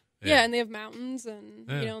 Yeah, and they have mountains and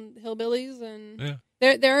hillbillies, and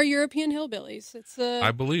there are European hillbillies. It's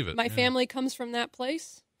I believe it. My family comes from that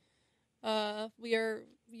place. We are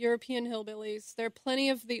European hillbillies. There are plenty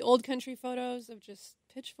of the old country photos of just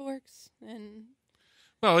pitchforks and.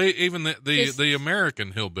 Well, even the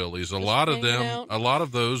American hillbillies, a lot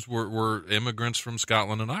of those were immigrants from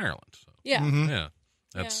Scotland and Ireland. So. Yeah. Mm-hmm. Yeah.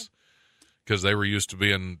 That's because they were used to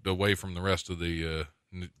being away from the rest of the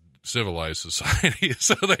civilized society,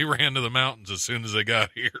 so they ran to the mountains as soon as they got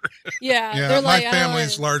here. Yeah, my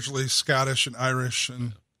family's largely Scottish and Irish,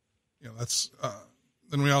 and that's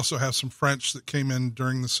Then we also have some French that came in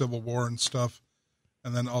during the Civil War and stuff.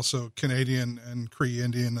 And then also Canadian and Cree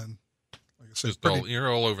Indian. And like I said,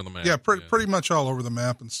 you're all over the map. Yeah, pretty much all over the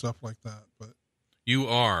map and stuff like that. But you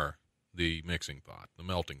are the mixing pot, the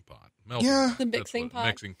melting pot. The mixing pot.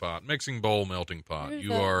 Mixing pot. Mixing bowl, melting pot.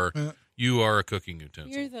 You're You are a cooking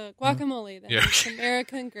utensil. You're the guacamole that makes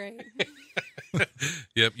American great.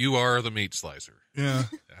 Yep, you are the meat slicer. Yeah.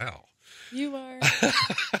 Ow. You are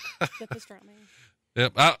the pastrami.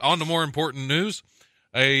 Yep. On to more important news.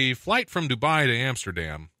 A flight from Dubai to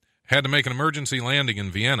Amsterdam had to make an emergency landing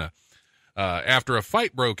in Vienna after a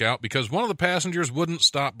fight broke out because one of the passengers wouldn't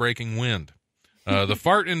stop breaking wind. The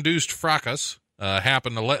fart-induced fracas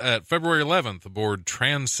happened at February 11th aboard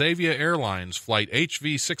Transavia Airlines flight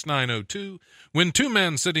HV6902 when two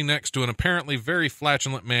men sitting next to an apparently very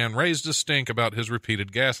flatulent man raised a stink about his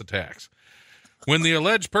repeated gas attacks. When the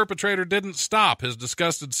alleged perpetrator didn't stop, his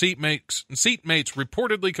disgusted seatmates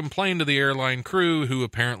reportedly complained to the airline crew, who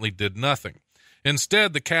apparently did nothing.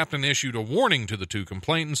 Instead, the captain issued a warning to the two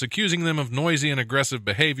complainants, accusing them of noisy and aggressive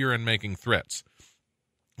behavior and making threats.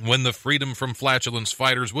 When the freedom from flatulence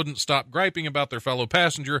fighters wouldn't stop griping about their fellow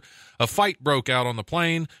passenger, a fight broke out on the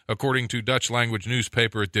plane, according to Dutch-language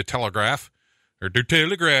newspaper De Telegraaf, or De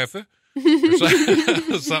Telegraaf,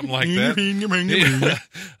 or something like that.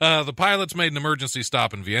 The pilots made an emergency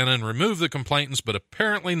stop in Vienna and removed the complainants, but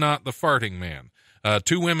apparently not the farting man.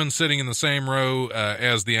 Two women sitting in the same row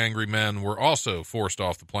as the angry men were also forced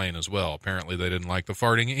off the plane as well. Apparently they didn't like the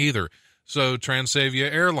farting either. So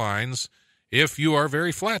Transavia Airlines, if you are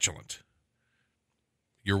very flatulent,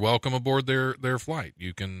 you're welcome aboard their flight.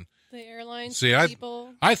 You can... The airlines, see,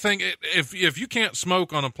 people... I think if you can't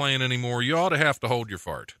smoke on a plane anymore, you ought to have to hold your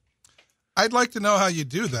fart. I'd like to know how you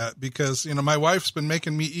do that because, my wife's been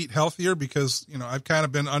making me eat healthier because, I've kind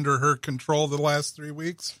of been under her control the last 3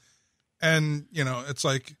 weeks. And, it's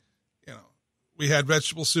like, we had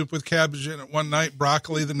vegetable soup with cabbage in it one night,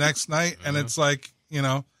 broccoli the next night. And it's like,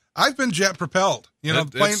 I've been jet propelled, plain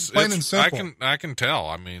and simple. I can tell.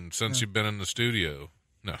 I mean, since you've been in the studio.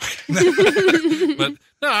 No, but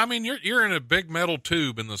no, I mean, you're in a big metal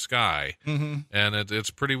tube in the sky, and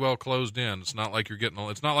it's pretty well closed in. It's not like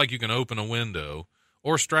it's not like you can open a window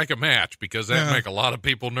or strike a match because that'd make a lot of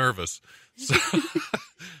people nervous.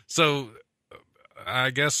 So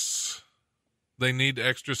I guess they need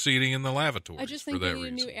extra seating in the lavatories. I just think for that they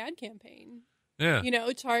need reason. a new ad campaign. Yeah,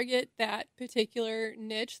 Target that particular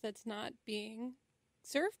niche that's not being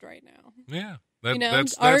served right now. Yeah.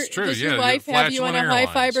 That's true. Does your wife have you on a high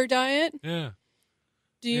fiber diet? Yeah.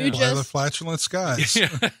 Do you just the flatulent skies?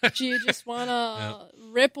 Do you just want to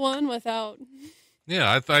rip one without?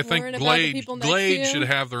 Yeah, I think Glade should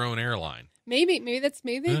have their own airline. Maybe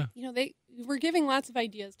they we're giving lots of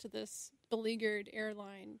ideas to this beleaguered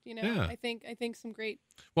airline. I think some great.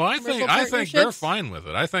 Well, I think they're fine with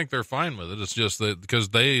it. I think they're fine with it. It's just that because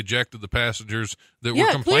they ejected the passengers that were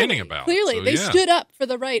complaining about it. Clearly, they stood up for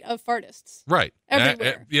the right of fartists. Right.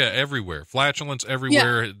 Everywhere. Everywhere. Flatulence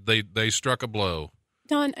everywhere. Yeah. They struck a blow.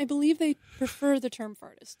 Don, I believe they prefer the term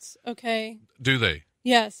fartists. Okay. Do they?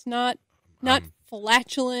 Yes, not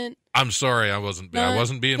flatulent. I'm sorry, I wasn't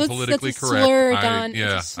being politically that's a correct. Slur, Don.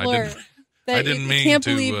 It's a slur. I didn't mean to. I can't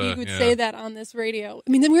believe you would say that on this radio. I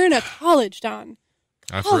mean, then we're in a college, Don.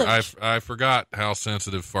 I forgot how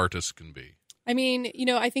sensitive fartists can be. I mean,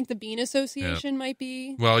 I think the Bean Association might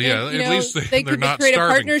be. Well, at least they're not create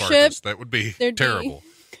starving a partnership. Fartists. That would be terrible.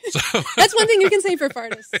 So. That's one thing you can say for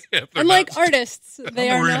fartists. Unlike artists, they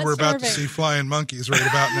are not we're about starving. to see flying monkeys right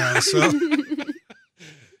about now. So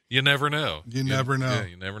you never know. You never know. Yeah,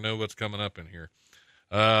 you never know what's coming up in here.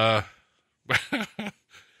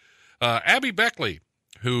 Abby Beckley,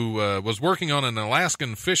 who was working on an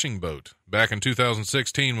Alaskan fishing boat back in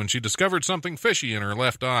 2016 when she discovered something fishy in her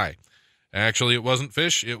left eye. Actually, it wasn't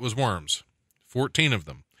fish, it was worms. 14 of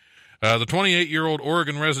them. The 28-year-old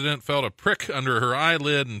Oregon resident felt a prick under her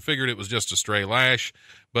eyelid and figured it was just a stray lash.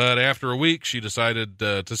 But after a week, she decided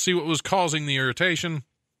to see what was causing the irritation.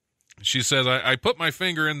 She says, I put my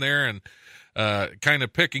finger in there and kind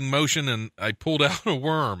of picking motion, and I pulled out a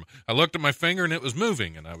worm. I looked at my finger, and it was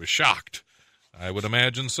moving, and I was shocked. I would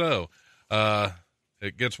imagine so.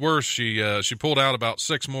 It gets worse. She pulled out about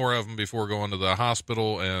 6 more of them before going to the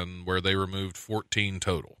hospital, and where they removed 14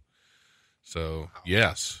 total. So,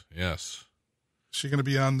 yes. Is she going to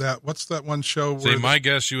be on that? What's that one show? See, my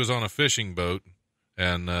guess, she was on a fishing boat,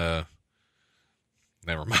 and never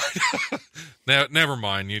mind. Never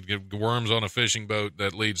mind. You'd get worms on a fishing boat.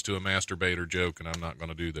 That leads to a masturbator joke, and I'm not going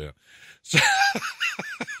to do that. So,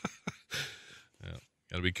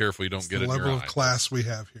 Got to be careful you don't It's get the it in your level of eye. class we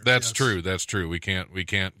have here. That's yes. true. That's true. We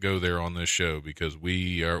can't go there on this show because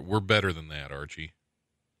we're better than that, Archie.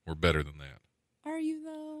 We're better than that. Are you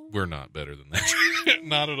though? We're not better than that.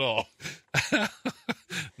 Not at all.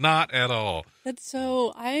 Not at all. That's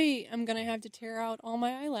so. I am gonna have to tear out all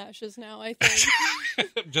my eyelashes now. I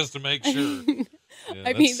think. Just to make sure. Yeah,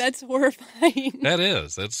 I mean, that's horrifying. That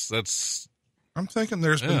is. That's. I'm thinking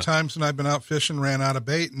there's been times when I've been out fishing, ran out of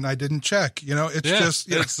bait, and I didn't check. You know, it's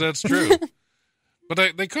just that's true.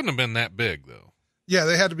 But they couldn't have been that big though. Yeah,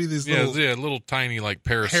 they had to be these little little tiny like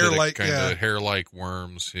parasitic hair-like, kind of hair-like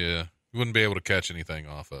worms. Yeah, you wouldn't be able to catch anything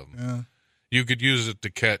off of them. Yeah. You could use it to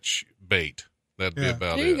catch bait. That'd be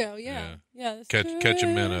about there it. you go. Yeah. Catch a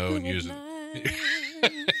minnow and use it.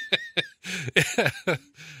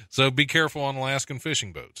 So be careful on Alaskan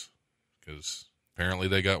fishing boats because apparently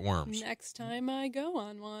they got worms. Next time I go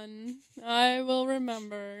on one, I will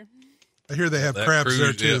remember. I hear they have That crabs there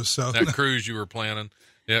cruise, too. yep, So that cruise you were planning.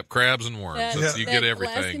 Yep, crabs and worms. You get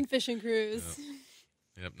everything. Alaskan fishing cruise.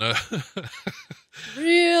 Yep. No.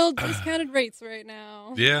 Real discounted rates right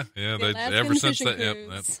now. Yeah. The They, Alaskan ever since fishing that. Yep. cruise.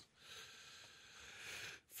 That's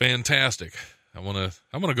fantastic. I want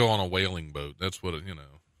to go on a whaling boat. That's what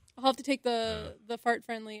I'll have to take the fart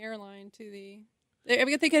friendly airline to the. I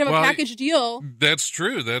guess they could have a package deal. That's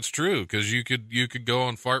true. That's true. Because you could go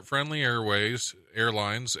on fart friendly airlines,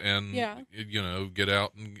 and get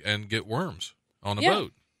out and get worms on a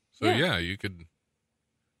boat. So you could.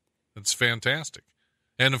 That's fantastic.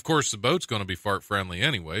 And of course, the boat's going to be fart friendly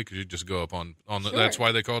anyway because you just go up on the. Sure. That's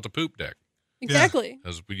why they call it the poop deck. Exactly.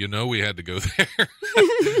 As we had to go there.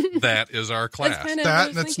 That is our class. That's kind of that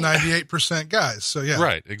and it's 98% guys. So yeah,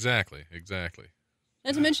 Right. Exactly.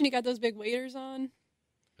 Not to mention you got those big waders on.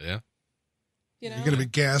 Yeah. You know, you're going to be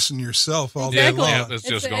gassing yourself all Exactly. day Yeah, long. it's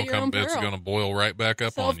just going to come. It's going to boil right back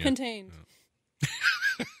up on you. Self-contained.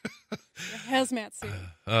 Hazmat suit.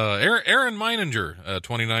 Aaron Meininger,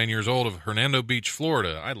 29 years old of Hernando Beach,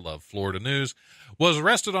 Florida. I love Florida news. Was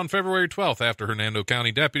arrested on February 12th after Hernando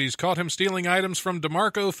County deputies caught him stealing items from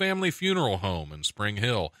DeMarco Family Funeral Home in Spring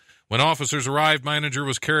Hill. When officers arrived, Meininger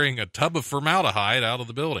was carrying a tub of formaldehyde out of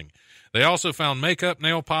the building. They also found makeup,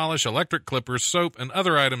 nail polish, electric clippers, soap, and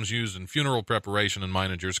other items used in funeral preparation in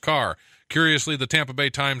Meininger's car. Curiously, the Tampa Bay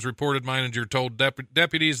Times reported Meininger told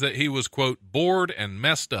deputies that he was, quote, bored and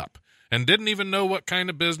messed up, and didn't even know what kind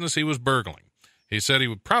of business he was burgling. He said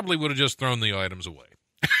he probably would have just thrown the items away.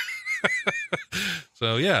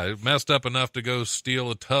 So, yeah, messed up enough to go steal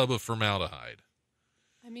a tub of formaldehyde.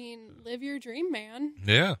 I mean, live your dream, man.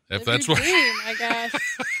 Yeah, if Live that's your what. dream, I guess.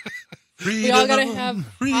 Freedom, We all gotta have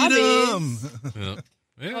hobbies. Yeah.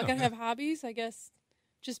 We all gotta have hobbies, I guess.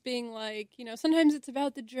 Just being like, sometimes it's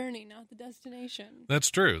about the journey, not the destination. That's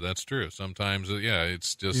true. Sometimes,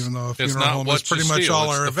 it's just. Even though a it's funeral not home what is pretty you much steal, all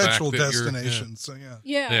it's our the fact eventual that you're- destinations. So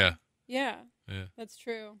Yeah. Yeah. That's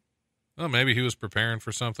true. Well, maybe he was preparing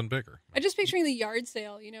for something bigger. I'm just picturing the yard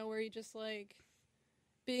sale, where you just like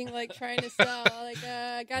being like trying to sell, like,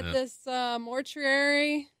 I got this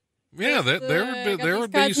mortuary. Yeah, there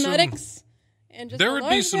would be some. Cosmetics. And just There a would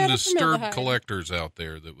large be some vat of disturbed formaldehyde. collectors out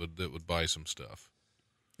there that would buy some stuff.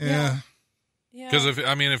 yeah. Yeah. Because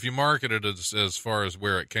if you market it as far as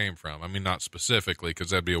where it came from, not specifically,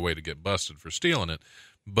 because that'd be a way to get busted for stealing it.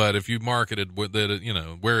 But if you marketed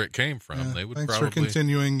that, where it came from, they would Thanks probably. for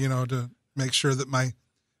continuing, to make sure that my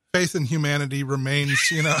faith in humanity remains,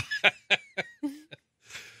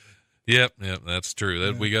 Yep, that's true.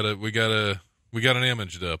 That we got an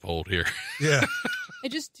image to uphold here. Yeah. I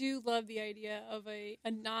just do love the idea of a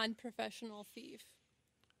non-professional thief.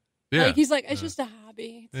 Yeah, Like, he's like, it's just a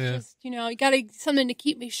hobby. It's just, you got something to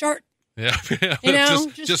keep me sharp. yeah.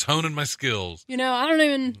 Just honing my skills. I don't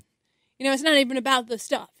even, it's not even about the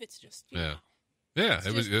stuff. It's just, Yeah. It's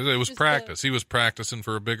It was just practice. He was practicing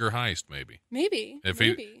for a bigger heist, maybe. maybe.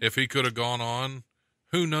 If he could have gone on,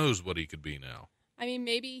 who knows what he could be now.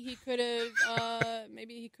 Maybe he could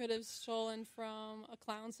have stolen from a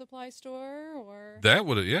clown supply store, or That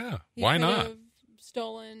would have, yeah. he Why could not? have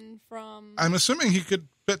stolen from. I'm assuming he could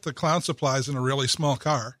fit the clown supplies in a really small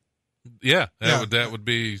car. Yeah, that would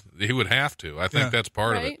be. He would have to. I think that's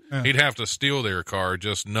part of it. Yeah. He'd have to steal their car,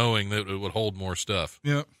 just knowing that it would hold more stuff.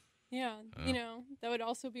 Yep. Yeah, that would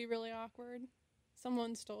also be really awkward.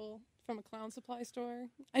 Someone stole from a clown supply store.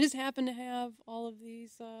 I just happen to have all of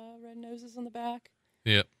these red noses on the back.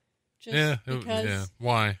 Yep. Just because. Yeah.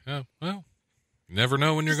 Why? Oh, well, you never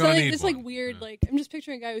know when you're going to need It's one. like weird. Like, I'm just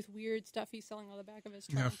picturing a guy with weird stuff he's selling on the back of his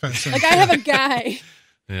Yeah. trunk. Fencing. Like, I have a guy.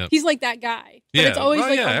 Yeah. He's like that guy. But Yeah, it's always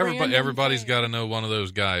like a everybody's random got to thing. know one of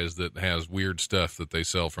those guys that has weird stuff that they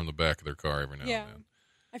sell from the back of their car every now Yeah. and then.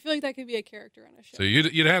 I feel like that could be a character on a show. So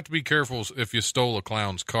you'd have to be careful if you stole a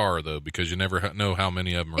clown's car, though, because you never know how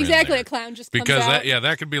many of them are exactly. in there. A clown just because comes out.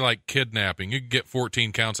 that could be like kidnapping. You could get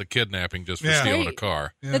 14 counts of kidnapping just for stealing a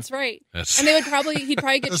car. Yeah. That's right. And he'd probably get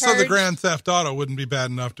charged. So the grand theft auto wouldn't be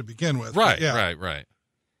bad enough to begin with. Right, yeah. right.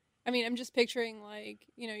 I mean, I'm just picturing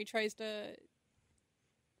he tries to.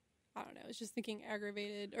 I don't know. I was just thinking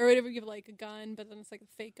aggravated or whatever. You have like a gun, but then it's like a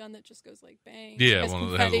fake gun that just goes like bang. Yeah,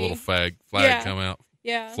 one that has a little flag come out.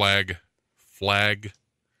 Yeah. Flag.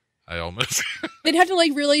 I almost. They'd have to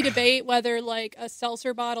really debate whether a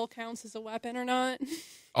seltzer bottle counts as a weapon or not.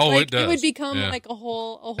 Oh, it does. It would become a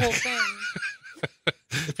whole thing.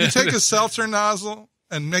 If you take a seltzer nozzle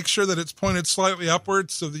and make sure that it's pointed slightly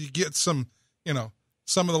upwards so that you get some of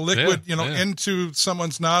the liquid, into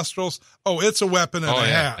someone's nostrils. Oh, it's a weapon and a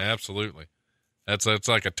half. Absolutely. It's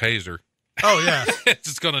like a taser. Oh yeah,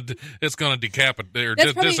 it's gonna decapitate or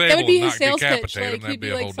disable that would be and his not sales decapitate pitch. them. That'd be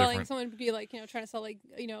a whole different. Someone would be trying to sell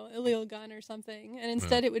illegal gun or something, and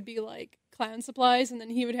instead it would be clown supplies, and then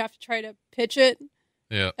he would have to try to pitch it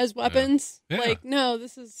as weapons. Yeah. No,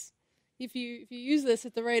 this is if you use this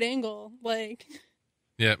at the right angle,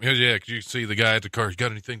 Yeah, because you see the guy at the car. You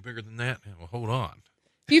got anything bigger than that? Yeah, well, hold on.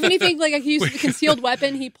 Do you have anything he uses a concealed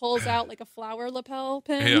weapon? He pulls out a flower lapel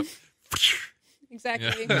pin. Yeah.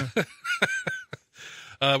 Exactly. Yeah.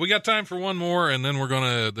 We got time for one more, and then we're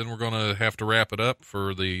gonna have to wrap it up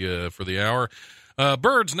for the hour.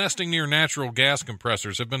 Birds nesting near natural gas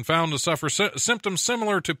compressors have been found to suffer symptoms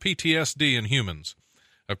similar to PTSD in humans,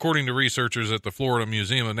 according to researchers at the Florida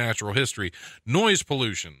Museum of Natural History. Noise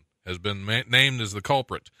pollution has been named as the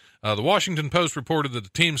culprit. The Washington Post reported that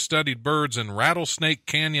the team studied birds in Rattlesnake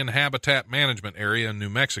Canyon Habitat Management Area in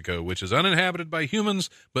New Mexico, which is uninhabited by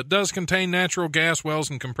humans but does contain natural gas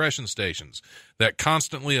wells and compression stations that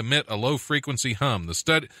constantly emit a low-frequency hum.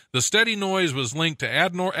 The steady noise was linked to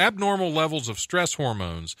abnormal levels of stress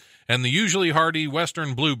hormones, and the usually hardy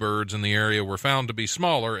western bluebirds in the area were found to be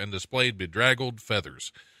smaller and displayed bedraggled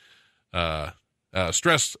feathers.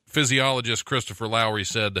 Stress physiologist Christopher Lowry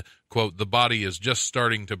said, quote, "The body is just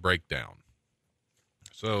starting to break down."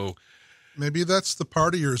 So maybe that's the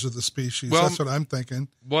partiers of the species. Well, that's what I'm thinking.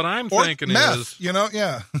 What I'm or thinking meth,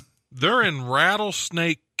 is, they're in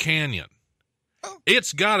Rattlesnake Canyon.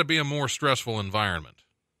 It's got to be a more stressful environment.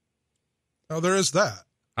 Oh, there is that.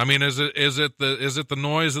 I mean, is it the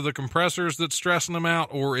noise of the compressors that's stressing them out,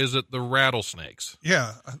 or is it the rattlesnakes?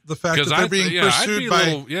 Yeah, the fact that they're being pursued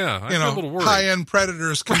by high-end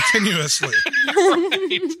predators continuously.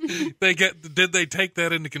 Right. Did they take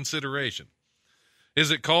that into consideration? Is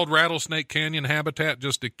it called Rattlesnake Canyon Habitat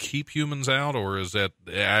just to keep humans out, or is that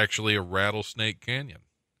actually a rattlesnake canyon?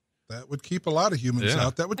 That would keep a lot of humans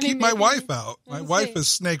out. That would keep my wife out. My wife is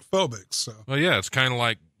snake phobic, so. Well, yeah, it's kind of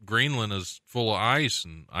like Greenland is full of ice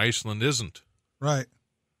and Iceland isn't. Right.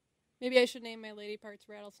 Maybe I should name my lady parts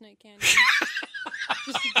Rattlesnake Canyon.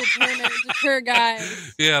 Just to deter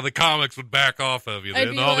guys. Yeah, the comics would back off of you.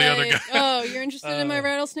 Then all the other guys. Oh, you're interested in my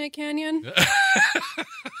Rattlesnake Canyon?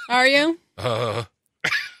 Are you? Because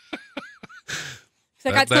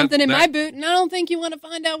I got something in my boot, and I don't think you want to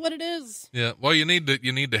find out what it is. Yeah, well, you need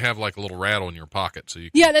to have a little rattle in your pocket so you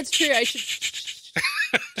can. Yeah, that's true. I should.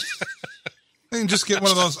 You can just get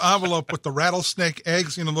one of those envelope with the rattlesnake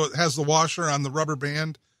eggs, that has the washer on the rubber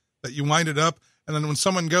band that you wind it up. And then when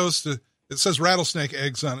someone goes to, it says rattlesnake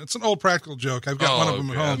eggs on it. It's an old practical joke. I've got one of them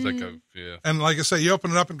at home. And like I say, you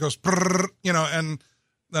open it up and it goes, brrr, and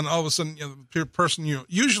then all of a sudden, the person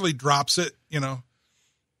usually drops it,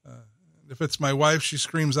 if it's my wife, she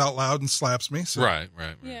screams out loud and slaps me. So. Right.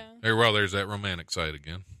 Yeah. Well, there's that romantic side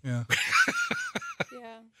again. Yeah.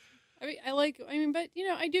 Yeah. But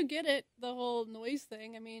I do get it, the whole noise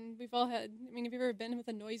thing. I mean, we've all had, have you ever been with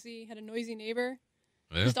a noisy neighbor?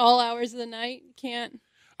 Yeah. Just all hours of the night? You can't.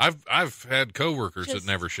 I've had coworkers that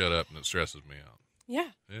never shut up and it stresses me out. Yeah.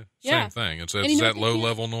 Same thing. It's that low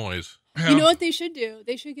level noise. Yeah. You know what they should do?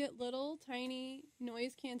 They should get little tiny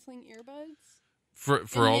noise canceling earbuds.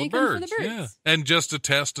 For all the birds. Yeah. And just to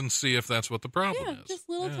test and see if that's what the problem is. Just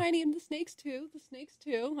little tiny, and the snakes too.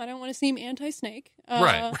 I don't want to seem anti-snake.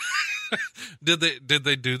 Right. Did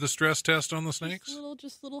they do the stress test on the snakes?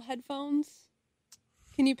 Just little headphones.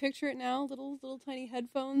 Can you picture it now? Little tiny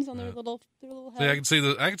headphones on their little heads. See,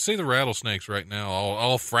 I can see the rattlesnakes right now,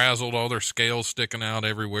 all frazzled, all their scales sticking out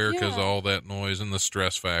everywhere because of all that noise and the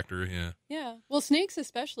stress factor. Yeah. Yeah. Well, snakes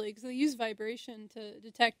especially, because they use vibration to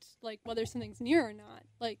detect whether something's near or not,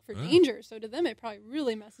 for danger. So to them, it probably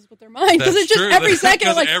really messes with their mind because it's just every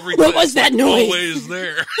second what was that noise? Always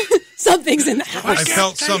there. Something's in the house. I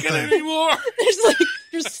felt something anymore.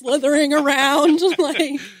 There's slithering around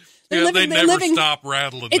Yeah, they never stop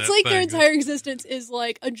rattling. It's that like thing. their entire existence is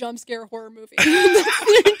like a jump scare horror movie. That's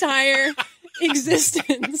their entire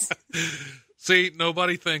existence. See,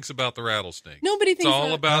 nobody thinks about the rattlesnake. Nobody thinks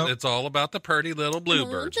It's all about the pretty little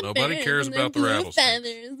bluebirds. Nobody cares about the rattlesnake.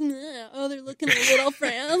 Oh, they're looking a little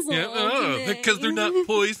frazzled. Yeah, because they're not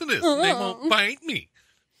poisonous. They won't bite me.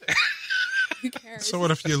 Who cares? So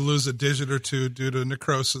what if you lose a digit or two due to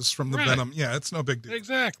necrosis from the venom? Yeah, it's no big deal.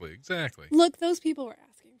 Exactly. Look, those people were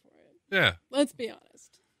asking for it. Yeah. Let's be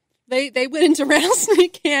honest. They went into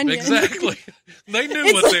Rattlesnake Canyon. Exactly. They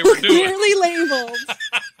knew what they were doing. Clearly labeled.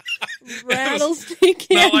 Rattlesnake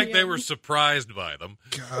Canyon. Not like they were surprised by them.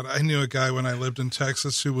 God, I knew a guy when I lived in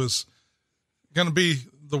Texas who was going to be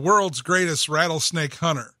the world's greatest rattlesnake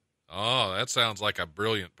hunter. Oh, that sounds like a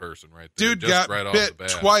brilliant person right there. Dude just got right off bit the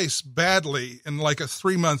bat. twice badly in like a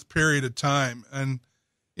 3-month period of time. And,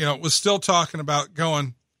 was still talking about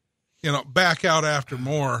going, back out after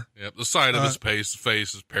more. Yep, the side of his face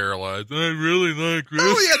is paralyzed. I really like this.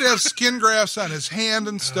 Oh, he had to have skin grafts on his hand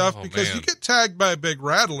and stuff because man. you get tagged by a big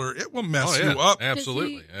rattler, it will mess you up.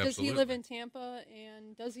 Absolutely. Does he live in Tampa,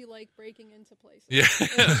 and does he like breaking into places? Yeah.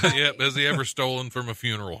 Yep. Has he ever stolen from a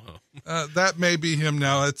funeral home? That may be him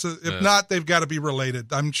now. If not, they've got to be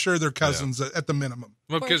related. I'm sure they're cousins at the minimum.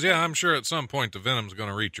 Well, because, I'm sure at some point the venom's going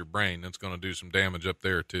to reach your brain. It's going to do some damage up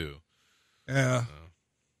there, too. Yeah.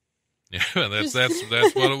 Yeah, that's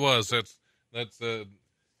what it was. That's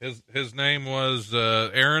his name was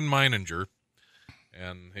Aaron Meininger,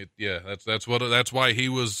 and that's why he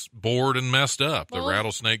was bored and messed up. The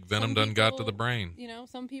rattlesnake venom done got to the brain.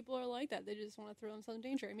 Some people are like that. They just want to throw themselves in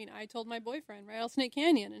danger. I mean, I told my boyfriend Rattlesnake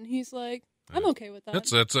Canyon, and he's like, "I'm okay with that."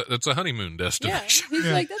 That's a honeymoon destination. Yeah,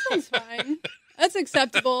 he's like, "That sounds fine. That's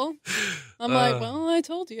acceptable." I'm like, "Well, I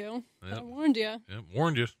told you. I warned you." Yeah,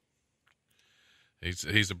 warned you.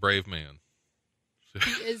 He's a brave man.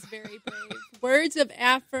 He is very brave. Words of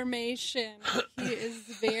affirmation. He is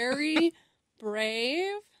very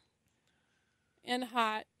brave and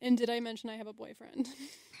hot. And did I mention I have a boyfriend?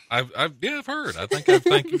 I've heard. I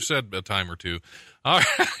think you've said a time or two. All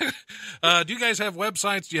right. Do you guys have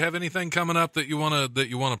websites? Do you have anything coming up that you want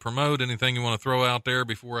to promote? Anything you want to throw out there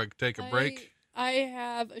before I take a break? I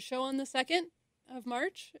have a show on the 2nd of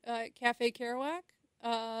March at Cafe Kerouac.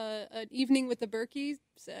 An evening with the Berkeys.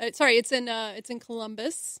 Sorry, it's in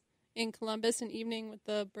Columbus. In Columbus, an evening with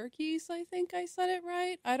the Berkeys. I think I said it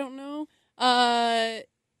right. I don't know. Because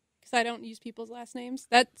I don't use people's last names.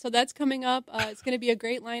 That's coming up. It's going to be a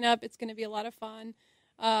great lineup. It's going to be a lot of fun.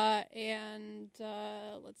 And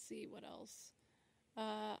let's see what else.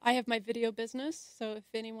 I have my video business. So if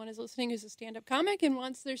anyone is listening who's a stand-up comic and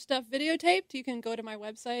wants their stuff videotaped, you can go to my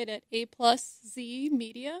website at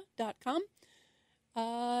apluszmedia.com.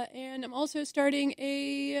 And I'm also starting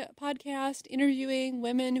a podcast interviewing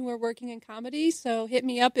women who are working in comedy. So hit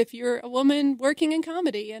me up if you're a woman working in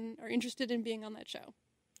comedy and are interested in being on that show.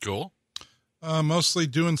 Cool. Mostly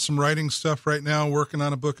doing some writing stuff right now, working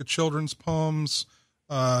on a book of children's poems,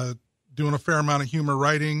 doing a fair amount of humor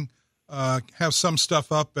writing, have some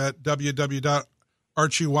stuff up at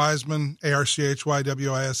www.archywiseman,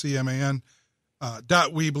 ARCHYWISEMAN,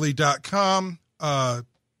 .weebly.com.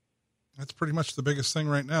 That's pretty much the biggest thing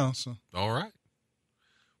right now. So, all right.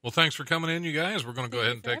 Well, thanks for coming in, you guys. We're going to go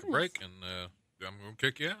ahead and take a break, and I'm going to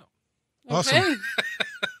kick you out. Awesome. Okay.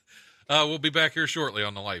 We'll be back here shortly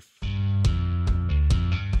on The Life.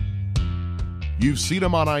 You've seen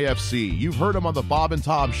him on IFC. You've heard him on the Bob and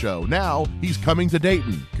Tom Show. Now he's coming to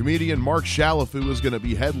Dayton. Comedian Mark Shalafu is going to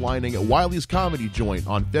be headlining at Wiley's Comedy Joint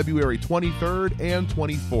on February 23rd and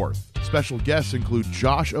 24th. Special guests include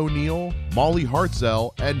Josh O'Neill, Molly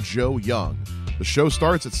Hartzell, and Joe Young. The show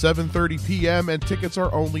starts at 7:30 p.m. and tickets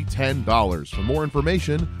are only $10. For more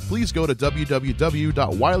information, please go to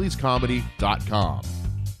www.wileyscomedy.com.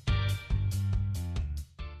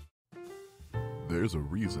 There's a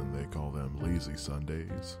reason they call them lazy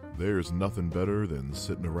Sundays. There's nothing better than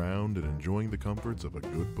sitting around and enjoying the comforts of a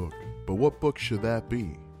good book. But what book should that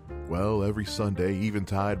be? Well, every Sunday,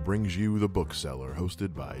 Eventide brings you The Bookseller,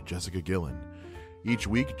 hosted by Jessica Gillen. Each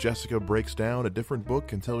week, Jessica breaks down a different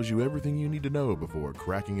book and tells you everything you need to know before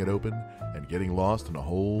cracking it open and getting lost in a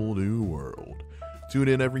whole new world. Tune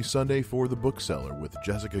in every Sunday for The Bookseller with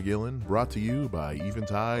Jessica Gillen, brought to you by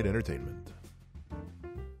Eventide Entertainment.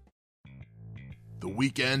 The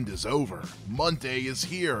weekend is over. Monday is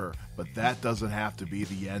here. But that doesn't have to be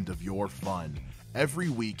the end of your fun. Every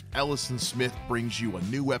week, Ellison Smith brings you a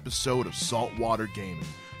new episode of Saltwater Gaming,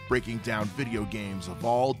 breaking down video games of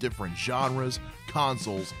all different genres,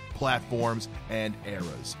 consoles, platforms, and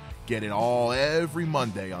eras. Get it all every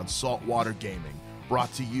Monday on Saltwater Gaming,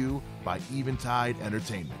 brought to you by Eventide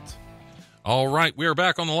Entertainment. All right, we are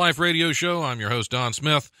back on the Life Radio Show. I'm your host, Don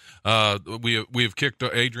Smith. We've kicked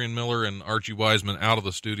Adrian Miller and Archy Wiseman out of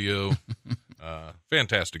the studio.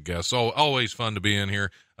 Fantastic guests. Always fun to be in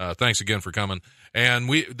here. Thanks again for coming. And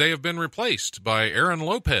they have been replaced by Aaron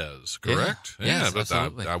Lopez, correct? Yeah. Yes, but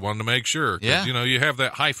absolutely. I wanted to make sure. Yeah. You have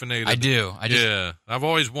that hyphenated. I do. I've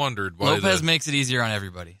always wondered why Lopez makes it easier on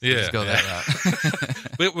everybody. So just go that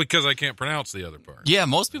route. Because I can't pronounce the other part. Yeah,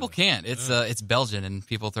 most people can't. It's Belgian, and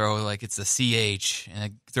people throw it's a CH, and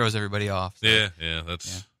it throws everybody off. So. Yeah,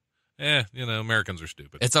 that's... Yeah, Americans are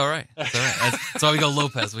stupid. It's all right. That's why we go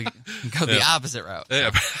Lopez. We go the opposite route. So.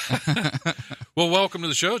 Yeah. Well, welcome to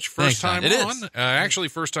the show. It's your first time It on. is. Actually,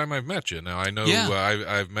 first time I've met you. Now, I know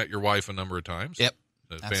I've met your wife a number of times. Yep.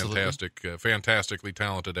 Fantastically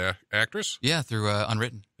talented actress. Yeah, through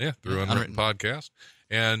Unwritten. Yeah, through Unwritten podcast.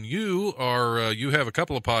 And you have a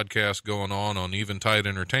couple of podcasts going on Eventide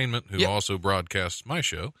Entertainment, who also broadcasts my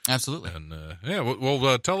show. Absolutely. And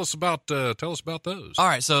tell us about those. All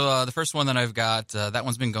right, so the first one that I've got, that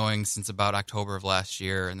one's been going since about October of last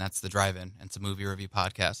year, and that's the Drive-In. It's a movie review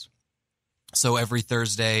podcast. So every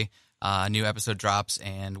Thursday, a new episode drops,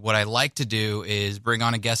 and what I like to do is bring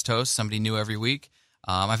on a guest host, somebody new every week.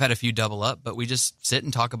 I've had a few double up, but we just sit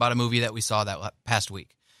and talk about a movie that we saw that past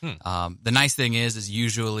week. The nice thing is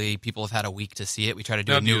usually people have had a week to see it. We try to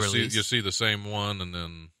do a new release. You see the same one, and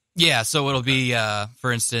then so it'll be,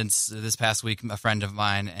 for instance, this past week, a friend of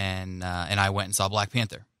mine and I went and saw Black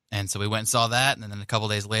Panther, and so we went and saw that, and then a couple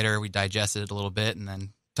days later we digested it a little bit, and then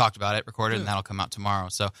talked about it, recorded, and that'll come out tomorrow.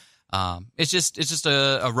 So it's just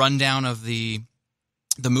a rundown of the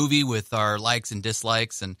movie with our likes and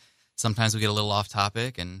dislikes, and sometimes we get a little off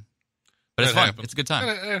topic But it's fun. Happens. It's a good time.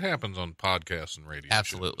 It happens on podcasts and radio.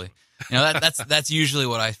 Absolutely. That's usually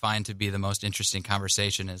what I find to be the most interesting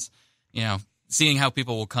conversation is, seeing how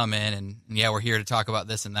people will come in and we're here to talk about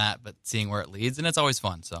this and that, but seeing where it leads, and it's always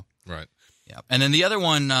fun. So right. Yeah. And then the other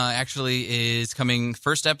one actually is coming.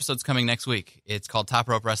 First episode's coming next week. It's called Top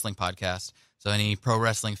Rope Wrestling Podcast. So any pro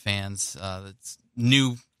wrestling fans, it's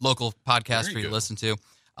new local podcast for you to listen to.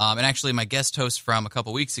 And actually, my guest host from a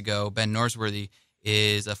couple weeks ago, Ben Norsworthy,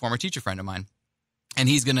 is a former teacher friend of mine, and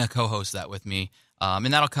he's going to co-host that with me.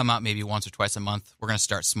 And that'll come out maybe once or twice a month. We're going to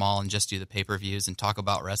start small and just do the pay-per-views and talk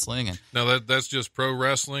about wrestling. And now that's just pro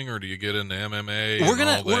wrestling, or do you get into MMA?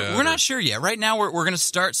 We're not sure yet. Right now, we're going to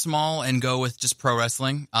start small and go with just pro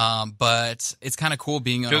wrestling. But it's kind of cool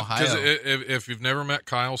being in Ohio. Because if you've never met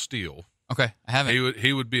Kyle Steele, okay, I haven't.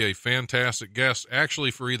 He would be a fantastic guest,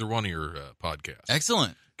 actually, for either one of your podcasts.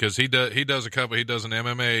 Excellent. Because he does an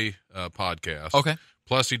MMA podcast. Okay.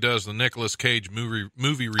 Plus, he does the Nicolas Cage movie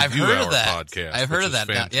review hour podcast. I've heard of that.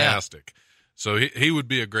 Fantastic. So he would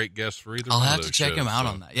be a great guest for either. I'll one have of those to check shows, him out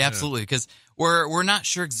on that. Yeah, absolutely. Because we're not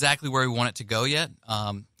sure exactly where we want it to go yet,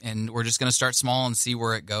 and we're just going to start small and see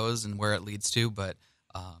where it goes and where it leads to. But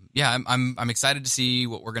I'm excited to see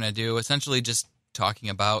what we're going to do. Essentially, just talking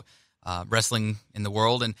about wrestling in the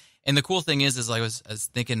world, and the cool thing is I was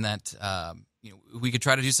thinking that we could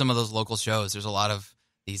try to do some of those local shows. There's a lot of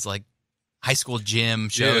these high school gym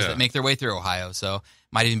shows that make their way through Ohio, so it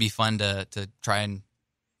might even be fun to try and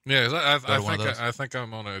I think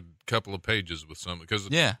I'm on a couple of pages with some because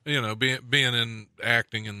being in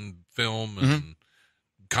acting and film and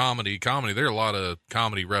comedy there are a lot of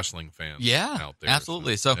comedy wrestling fans out there.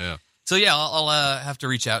 Absolutely. So I'll have to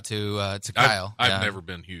reach out to Kyle. I've never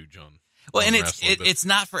been huge on and wrestling, it's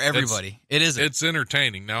not for everybody. It isn't. It's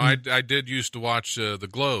entertaining. Now I did used to watch the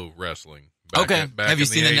Glow wrestling. Back have you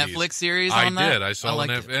seen the 80s. Netflix series I on that? did. I saw it.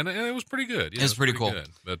 And it was pretty good. Yeah, it was pretty cool. Good.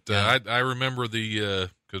 But I remember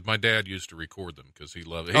because my dad used to record them because he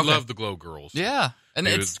loved it. He loved the Glow Girls. Yeah, and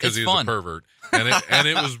it's fun. He was a pervert, and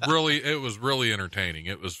it was really entertaining.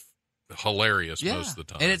 It was hilarious most of the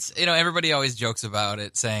time. And it's everybody always jokes about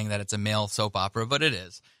it, saying that it's a male soap opera, but it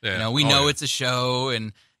is. Yeah. We know it's a show,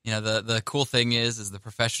 and the cool thing is the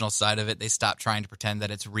professional side of it. They stop trying to pretend that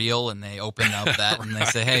it's real, and they open up that and they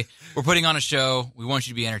say, "Hey, we're putting on a show. We want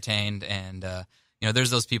you to be entertained." And there's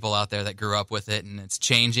those people out there that grew up with it, and it's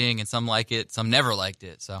changing, and some like it, some never liked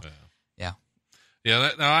it. So, yeah.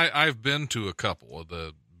 Now I've been to a couple of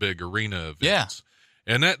the big arena events,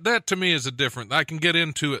 and that to me is a different. I can get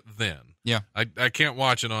into it then. Yeah, I can't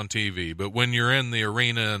watch it on TV, but when you're in the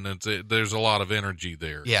arena and there's a lot of energy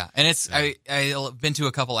there. Yeah, and I've been to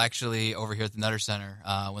a couple actually over here at the Nutter Center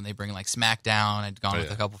when they bring SmackDown. I'd gone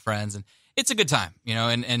with a couple friends, and it's a good time,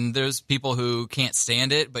 and there's people who can't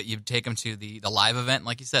stand it, but you take them to the live event,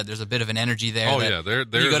 like you said. There's a bit of an energy there. Oh yeah, there.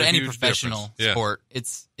 You go to any professional sport,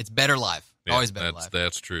 it's better live. Yeah, Always better live.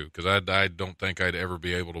 That's true, because I don't think I'd ever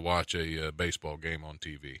be able to watch a baseball game on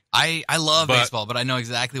TV. I love baseball, but I know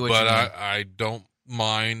exactly what you mean. But I don't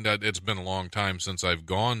mind. It's been a long time since I've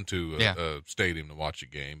gone to a stadium to watch a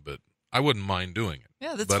game, but I wouldn't mind doing it.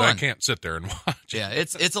 Yeah, that's but fun. I can't sit there and watch. Yeah,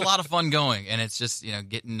 it's a lot of fun going, and it's just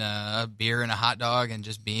getting a beer and a hot dog and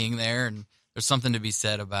just being there, and there's something to be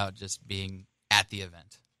said about just being at the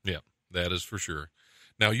event. Yeah, that is for sure.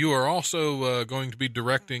 Now you are also going to be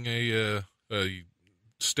directing a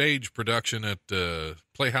stage production at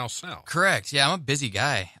Playhouse South. Correct. Yeah, I'm a busy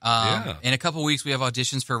guy. Yeah. In a couple weeks, we have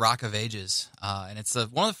auditions for Rock of Ages, and it's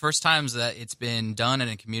one of the first times that it's been done in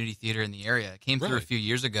a community theater in the area. It came through a few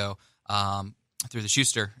years ago through the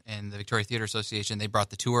Schuster and the Victoria Theater Association. They brought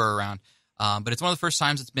the tour around, but it's one of the first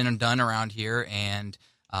times it's been done around here, and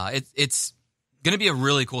it's going to be a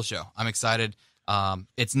really cool show. I'm excited.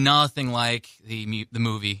 It's nothing like the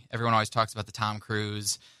movie. Everyone always talks about the Tom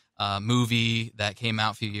Cruise movie that came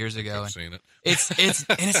out a few years ago. I've seen it.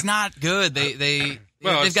 It's not good. They've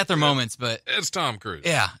got their moments, but it's Tom Cruise.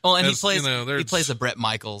 Yeah. Well, and he plays a Bret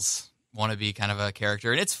Michaels wannabe kind of a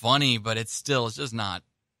character, and it's funny, but it's just not.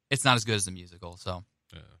 It's not as good as the musical. So,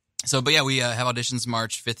 but yeah, we have auditions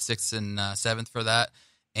March 5th, 6th, and 7th for that.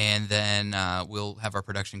 And then we'll have our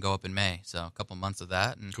production go up in May. So a couple months of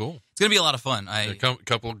that. And cool. It's going to be a lot of fun. A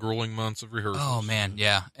couple of grueling months of rehearsals. Oh, man,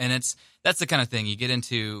 yeah. And that's the kind of thing you get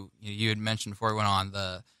into. You had mentioned before we went on,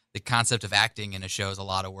 the concept of acting in a show is a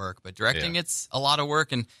lot of work. But directing, it's a lot of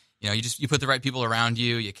work. And, you put the right people around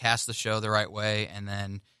you. You cast the show the right way. And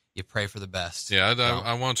then you pray for the best. Yeah,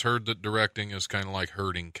 I once heard that directing is kind of like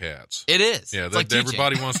herding cats. It is. Yeah, like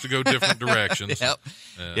everybody wants to go different directions. Yep.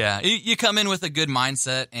 Yeah, you come in with a good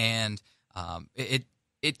mindset, and it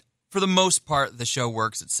for the most part, the show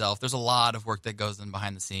works itself. There's a lot of work that goes in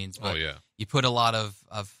behind the scenes. But you put a lot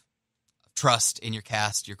of trust in your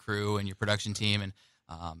cast, your crew, and your production team, and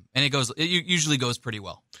it usually goes pretty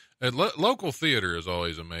well. Local theater has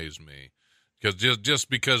always amazed me. Because just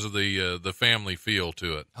because of the family feel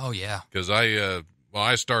to it. Oh yeah. Because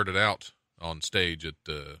I started out on stage at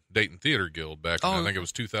Dayton Theater Guild back in I think it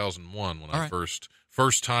was 2001 when I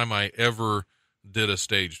first time I ever did a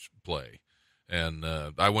stage play, and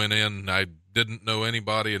I went in. I didn't know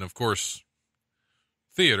anybody, and of course,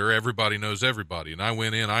 theater everybody knows everybody, and I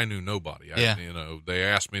went in. I knew nobody. They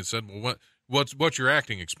asked me and said, "Well, what's your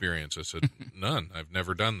acting experience?" I said, "None. I've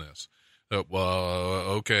never done this."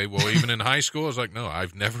 Okay. Well, even in high school, I was like, no,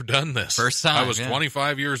 I've never done this. First time. I was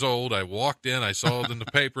 25 years old. I walked in. I saw it in the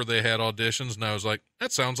paper. They had auditions, and I was like,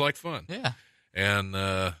 that sounds like fun. Yeah.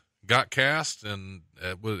 And got cast, and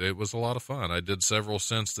it was a lot of fun. I did several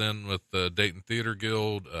since then with the Dayton Theater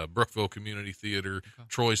Guild, Brookville Community Theater,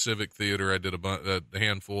 Troy Civic Theater. I did a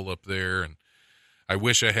handful up there, and I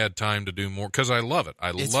wish I had time to do more because I love it.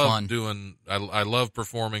 I love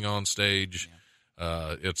performing on stage. Yeah.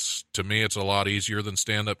 To me, it's a lot easier than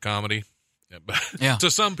stand-up comedy. Yeah.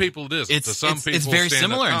 To some people, it isn't. To some people, it's very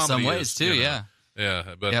similar in some ways too. Yeah.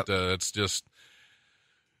 But it's just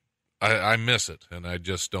I miss it, and I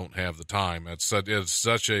just don't have the time. It's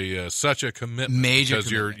such a commitment. Major because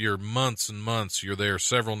commitment. you're months and months. You're there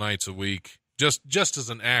several nights a week. Just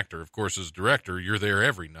as an actor, of course, as director, you're there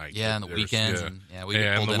every night. Yeah, on the weekends. We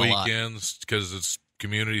get pulled and in the a lot. weekends because it's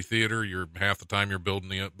community theater. You're half the time you're building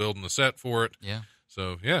the set for it. Yeah.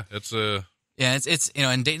 So it's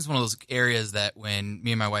and Dayton's one of those areas that when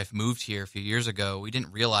me and my wife moved here a few years ago, we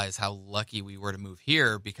didn't realize how lucky we were to move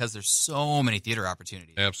here because there's so many theater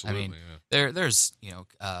opportunities. Absolutely. I mean, there's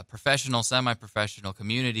professional, semi-professional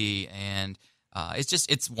community, and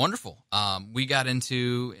it's wonderful. We got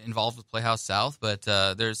involved with Playhouse South, but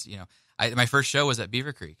there's my first show was at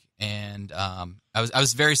Beaver Creek, and I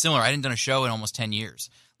was very similar. I hadn't done a show in almost 10 years.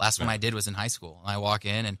 Last one I did was in high school, and I walk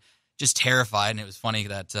in and just terrified. And it was funny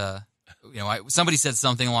that somebody said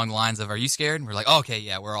something along the lines of, "Are you scared?" And we're like, oh, "Okay,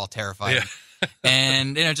 yeah, we're all terrified." Yeah.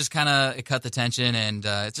 And just kind of it cut the tension, and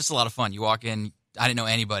it's just a lot of fun. You walk in, I didn't know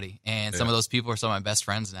anybody, and some of those people are some of my best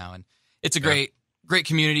friends now, and it's a great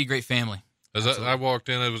community, great family. As I walked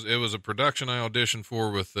in, it was a production I auditioned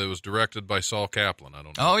for it was directed by Saul Kaplan. I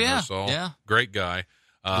don't know. Oh, if you yeah. know Saul. Yeah. Great guy.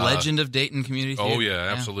 Legend of Dayton Community Theater. Oh,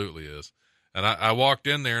 yeah, absolutely is. And I walked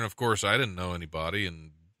in there, and of course, I didn't know anybody,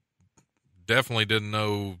 and definitely didn't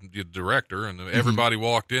know the director. And everybody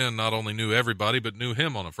walked in, not only knew everybody, but knew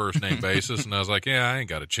him on a first-name basis. And I was like, yeah, I ain't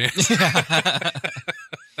got a chance.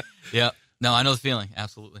 Yeah. No, I know the feeling.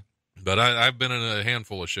 Absolutely. But I've been in a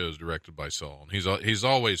handful of shows directed by Saul, and he's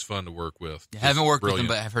always fun to work with. I haven't worked with him,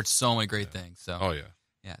 but I've heard so many great things. So,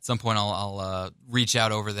 yeah. At some point, I'll reach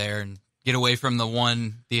out over there and get away from the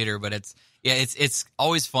one theater. But it's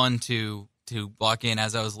always fun to to walk in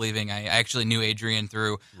as I was leaving. I actually knew Adrian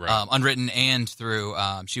through Right. Unwritten and through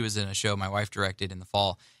she was in a show my wife directed in the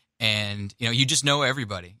fall. And, you just know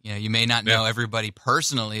everybody. You may not know everybody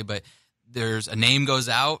personally, but there's a name goes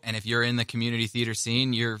out, and if you're in the community theater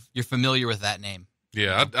scene, you're familiar with that name.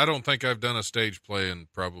 Yeah, I don't think I've done a stage play in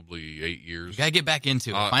probably 8 years. You got to get back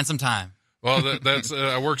into it. Find some time. Well, that's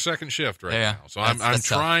I work second shift right now, so I'm that's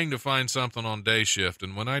trying to find something on day shift,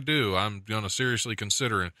 and when I do, I'm going to seriously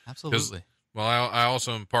consider it. Absolutely. Well, I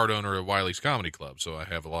also am part owner of Wiley's Comedy Club, so I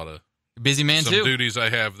have a lot of busy man some too. duties I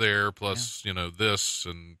have there, plus this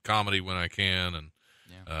and comedy when I can, and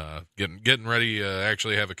getting ready to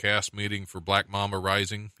actually have a cast meeting for Black Mamba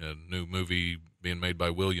Rising, a new movie being made by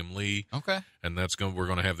William Lee. Okay. And we're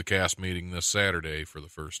going to have the cast meeting this Saturday for the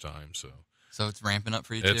first time. So it's ramping up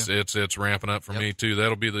for you too. It's ramping up for me too.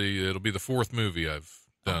 It'll be the fourth movie I've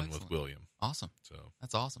done with William. Awesome. So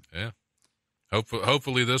that's awesome. Yeah.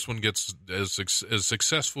 Hopefully this one gets as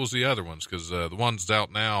successful as the other ones, because the one's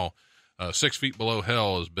out now. 6 Feet Below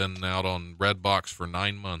Hell has been out on Redbox for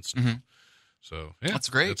 9 months now. So yeah, that's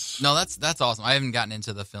great. That's awesome. I haven't gotten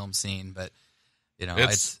into the film scene, but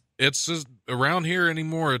it's around here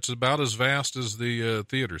anymore. It's about as vast as the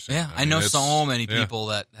theater scene. Yeah, I know so many people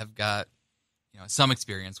that have got some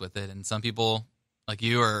experience with it, and some people like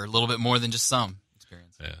you are a little bit more than just some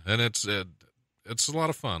experience. Yeah, and it's a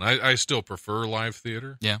lot of fun. I still prefer live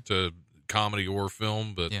theater to comedy or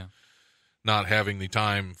film, but not having the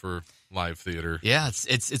time for live theater. Yeah,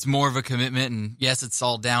 it's more of a commitment, and yes, it's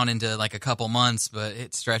all down into like a couple months, but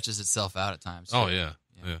it stretches itself out at times. Oh yeah.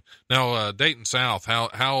 Now Dayton South,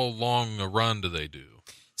 how long a run do they do?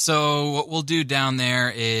 So what we'll do down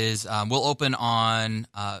there is we'll open on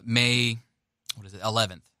May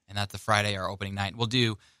 11th, and that's the Friday, our opening night. We'll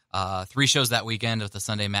do 3 shows that weekend with the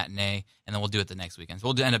Sunday matinee, and then we'll do it the next weekend. So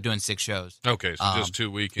we'll end up doing 6 shows. Okay, so just 2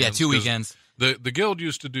 weekends. Yeah, 2 weekends. The Guild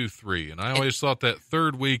used to do 3, and I always thought that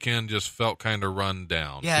third weekend just felt kind of run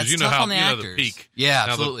down. Yeah, it's tough on the actors. The peak. Yeah,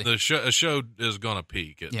 absolutely. A show is going to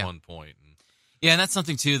peak at one point. Yeah, and that's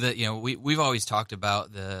something too that we've always talked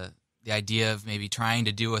about, the idea of maybe trying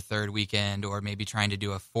to do a third weekend, or maybe trying to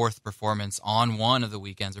do a 4th performance on one of the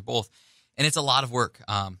weekends or both, and it's a lot of work.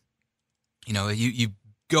 You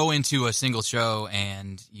go into a single show,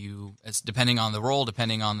 and it's depending on the role,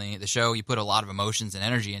 depending on the show, you put a lot of emotions and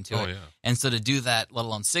energy into it. Yeah. And so to do that, let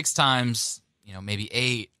alone 6 times, maybe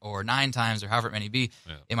 8 or 9 times, or however it may be,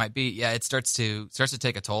 it might be. Yeah, it starts to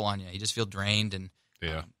take a toll on you. You just feel drained, and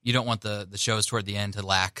you don't want the shows toward the end to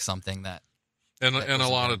lack something that. And a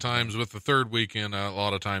lot of times with the third weekend, a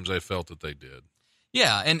lot of times I felt that they did.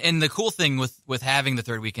 Yeah, and the cool thing with having the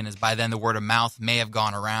third weekend is by then the word of mouth may have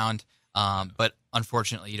gone around. But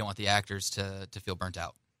unfortunately, you don't want the actors to feel burnt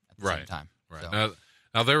out at the same time. Right. So.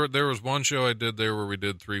 Now there was one show I did there where we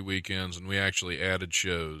did 3 weekends, and we actually added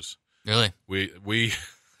shows. Really? We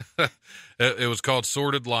it was called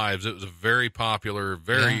Sordid Lives. It was a very popular,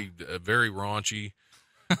 very raunchy.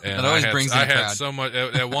 And that always brings in a crowd. So much.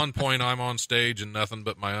 At one point, I'm on stage in nothing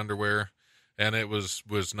but my underwear, and it was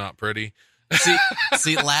not pretty.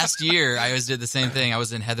 See, last year I always did the same thing. I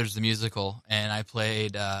was in Heather's the Musical, and I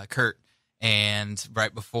played Kurt. And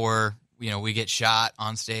right before we get shot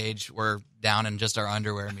on stage, we're down in just our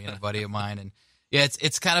underwear, me and a buddy of mine. And yeah,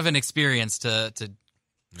 it's kind of an experience to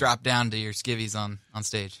drop down to your skivvies on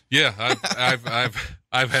stage. Yeah,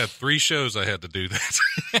 I've had 3 shows I had to do that.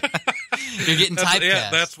 You're getting typecast. Yeah,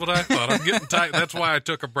 that's what I thought. I'm getting type. That's why I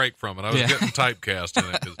took a break from it. I was getting typecast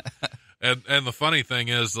in it. And the funny thing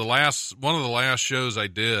is, one of the last shows I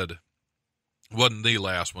did wasn't the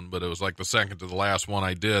last one, but it was like the second to the last one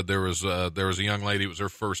I did. There was a young lady. It was her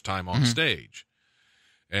first time on stage,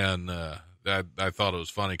 and I thought it was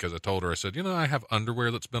funny because I told her, I said, I have underwear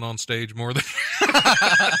that's been on stage more than.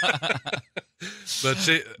 But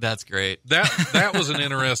that's great. That was an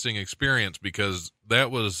interesting experience, because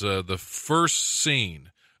that was the first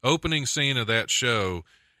opening scene of that show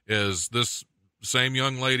is this same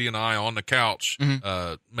young lady and I on the couch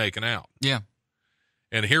making out. Yeah.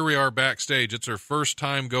 And here we are backstage. It's her first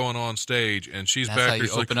time going on stage, and she's That's back how there.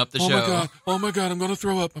 you open up the show. Oh my god! I'm going to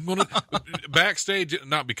throw up. I'm going to backstage,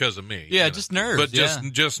 not because of me. Yeah, just nerves. But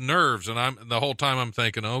just nerves, and the whole time I'm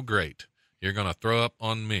thinking, oh great, you're going to throw up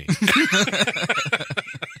on me.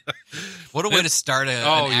 What a way to start an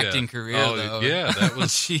acting career, though. Yeah, that was.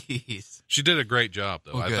 Jeez. She did a great job,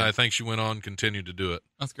 though. Oh, I think she went on and continued to do it.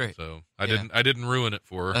 That's great. So I didn't ruin it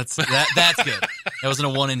for her. That's good. That wasn't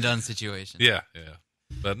a one and done situation. Yeah.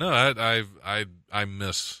 But no, I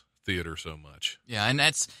miss theater so much. Yeah, and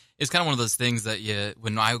it's kind of one of those things that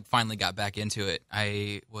when I finally got back into it,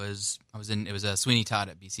 it was Sweeney Todd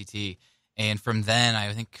at BCT, and from then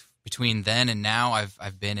I think between then and now,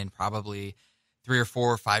 I've been in probably 3 or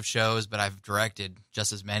 4 or 5 shows, but I've directed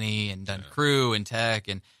just as many and done crew and tech,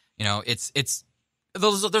 and it's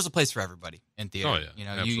there's a place for everybody in theater. Oh, yeah.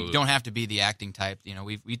 Absolutely. You don't have to be the acting type.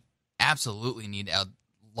 We absolutely need a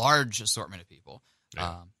large assortment of people.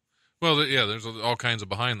 Yeah. There's all kinds of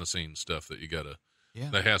behind the scenes stuff that you gotta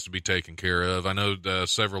that has to be taken care of. I know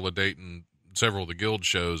several of the guild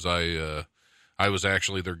shows. I was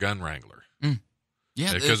actually their gun wrangler.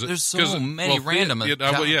 Yeah, there's so many random.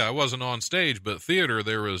 I wasn't on stage, but theater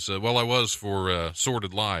there was. I was for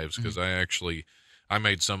Sordid Lives because I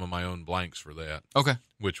made some of my own blanks for that. Okay,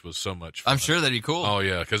 which was so much fun. I'm sure that'd be cool. Oh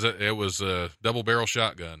yeah, because it was a double barrel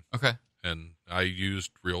shotgun. Okay, and I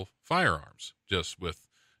used real firearms just with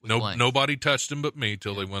nobody touched them but me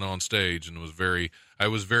till they went on stage, and I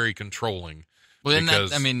was very controlling. Well,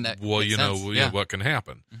 because, sense. What can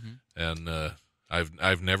happen, and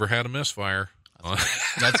I've never had a misfire.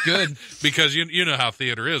 That's good because you know how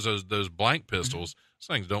theater is. Those blank pistols, those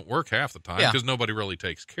things don't work half the time because nobody really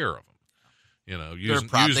takes care of them.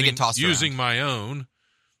 They get tossed using around. my own,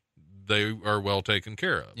 they are well taken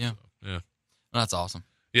care of. Yeah, so, well, that's awesome.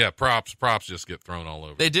 Yeah, props just get thrown all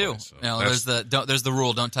over. They the do. Place, so There's the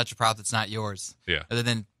rule: don't touch a prop that's not yours. Yeah. Other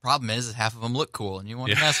than problem is half of them look cool, and you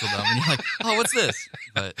want to mess with them, and you're like, oh, what's this?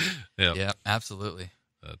 But yeah, absolutely.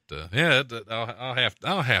 But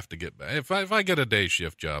I'll have to get back. If I get a day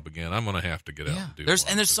shift job again, I'm going to have to get out and do.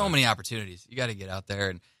 There's so many opportunities. You got to get out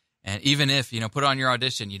there, and even if put on your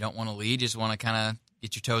audition, you don't want to lead, you just want to kind of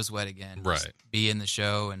get your toes wet again, right? Just be in the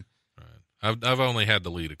show and. I've only had to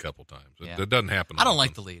lead a couple times. It doesn't happen. I don't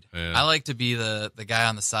like the lead. Yeah. I like to be the guy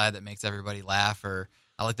on the side that makes everybody laugh, or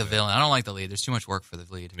I like the villain. I don't like the lead. There's too much work for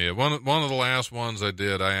the lead. Yeah, one of the last ones I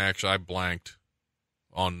did, I blanked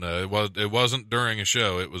on. It wasn't during a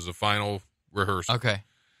show. It was the final rehearsal. Okay,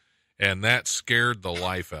 and that scared the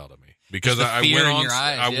life out of me because I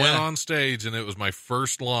went on stage and it was my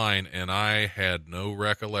first line and I had no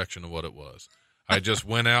recollection of what it was. I just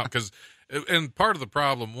went out because. And part of the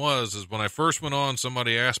problem is when I first went on,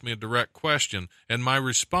 somebody asked me a direct question, and my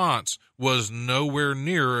response was nowhere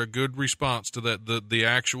near a good response to that. The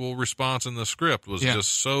actual response in the script was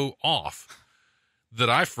just so off that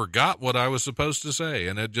I forgot what I was supposed to say,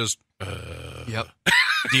 and it just Yep,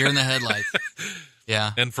 deer in the headlights.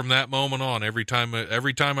 Yeah. And from that moment on, every time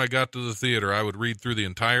I got to the theater, I would read through the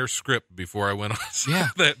entire script before I went on. Yeah.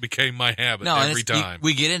 That became my habit every time.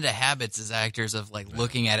 We get into habits as actors of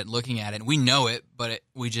looking at it, and we know it, but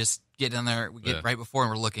we just get in there, we get right before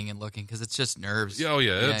and we're looking because it's just nerves. Oh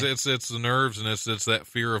yeah, it's the nerves and it's that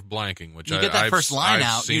fear of blanking, which you get that first line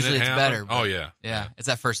out, usually it's better. Oh yeah. It's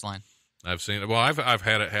that first line. I've seen it. Well, I've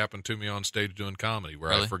had it happen to me on stage doing comedy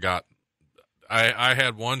where I forgot. I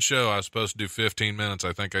had one show I was supposed to do 15 minutes.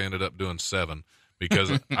 I think I ended up doing 7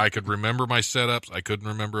 because I could remember my setups. I couldn't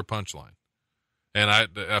remember a punchline. And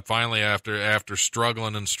I finally, after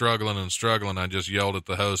struggling, I just yelled at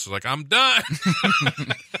the host, like, I'm done.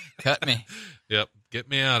 Cut me. Yep. Get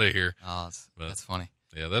me out of here. Oh, that's funny.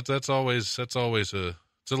 Yeah, that's always a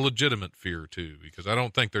legitimate fear too, because I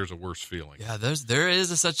don't think there's a worse feeling. Yeah, there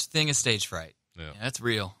is a such thing as stage fright. Yeah, that's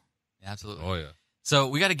real. Yeah, absolutely. Oh yeah. So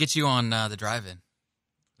we got to get you on the drive-in.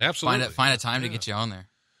 Absolutely. Find a time to get you on there.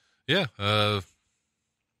 Yeah.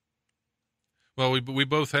 Well, we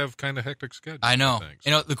both have kind of hectic schedules. I know.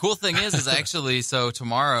 So. The cool thing is actually, so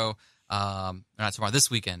tomorrow, not tomorrow,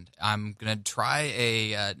 this weekend, I'm gonna try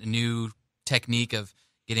a new technique of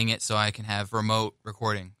getting it so I can have remote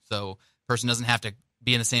recording. So person doesn't have to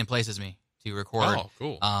be in the same place as me to record. Oh,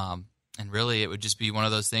 cool. And really, it would just be one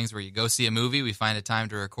of those things where you go see a movie, we find a time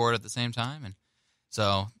to record at the same time, and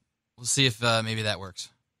so we'll see if maybe that works.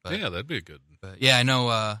 But, yeah, that'd be good. But yeah, I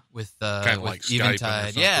know with kind of like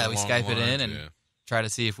Eventide, we Skype it in and yeah. try to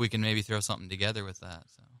see if we can maybe throw something together with that.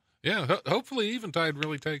 So yeah, hopefully Eventide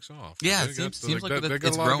really takes off. Yeah, it seems like they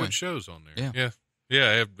got a lot growing. of good shows on there.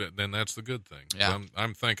 Yeah. Then that's the good thing. Yeah,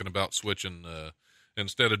 I'm thinking about switching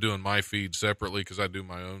instead of doing my feed separately because I do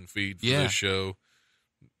my own feed for this show.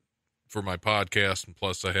 For my podcast, and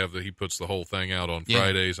plus I have he puts the whole thing out on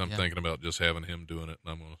Fridays. I'm thinking about just having him doing it,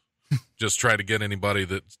 and I'm going to just try to get anybody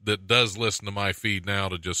that does listen to my feed now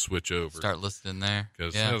to just switch over. Start listening there.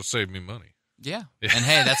 Because that'll save me money. Yeah. And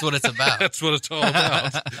hey, that's what it's about. That's what it's all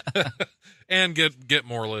about. And get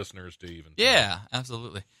more listeners to even. Yeah,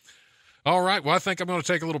 absolutely. All right. Well, I think I'm going to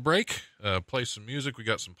take a little break, play some music. We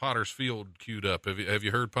got some Potter's Field queued up. Have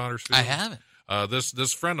you heard Potter's Field? I haven't.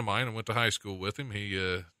 This friend of mine, I went to high school with him. He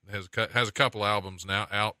has a couple albums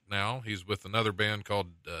out now. He's with another band called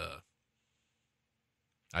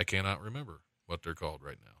I cannot remember what they're called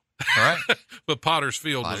right All right. But Potter's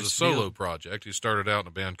Field was a Potter's solo Field. project. He started out in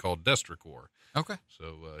a band called Destricore. Okay.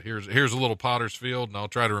 So here's a little Potter's Field, and I'll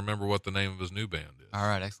try to remember what the name of his new band is. All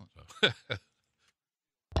right. Excellent.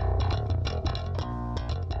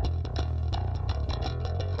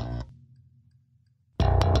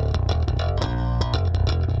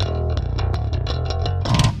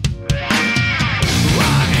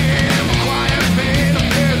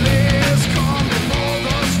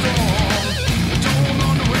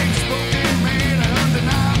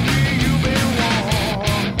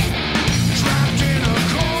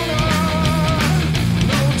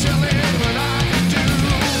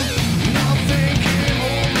 Nothing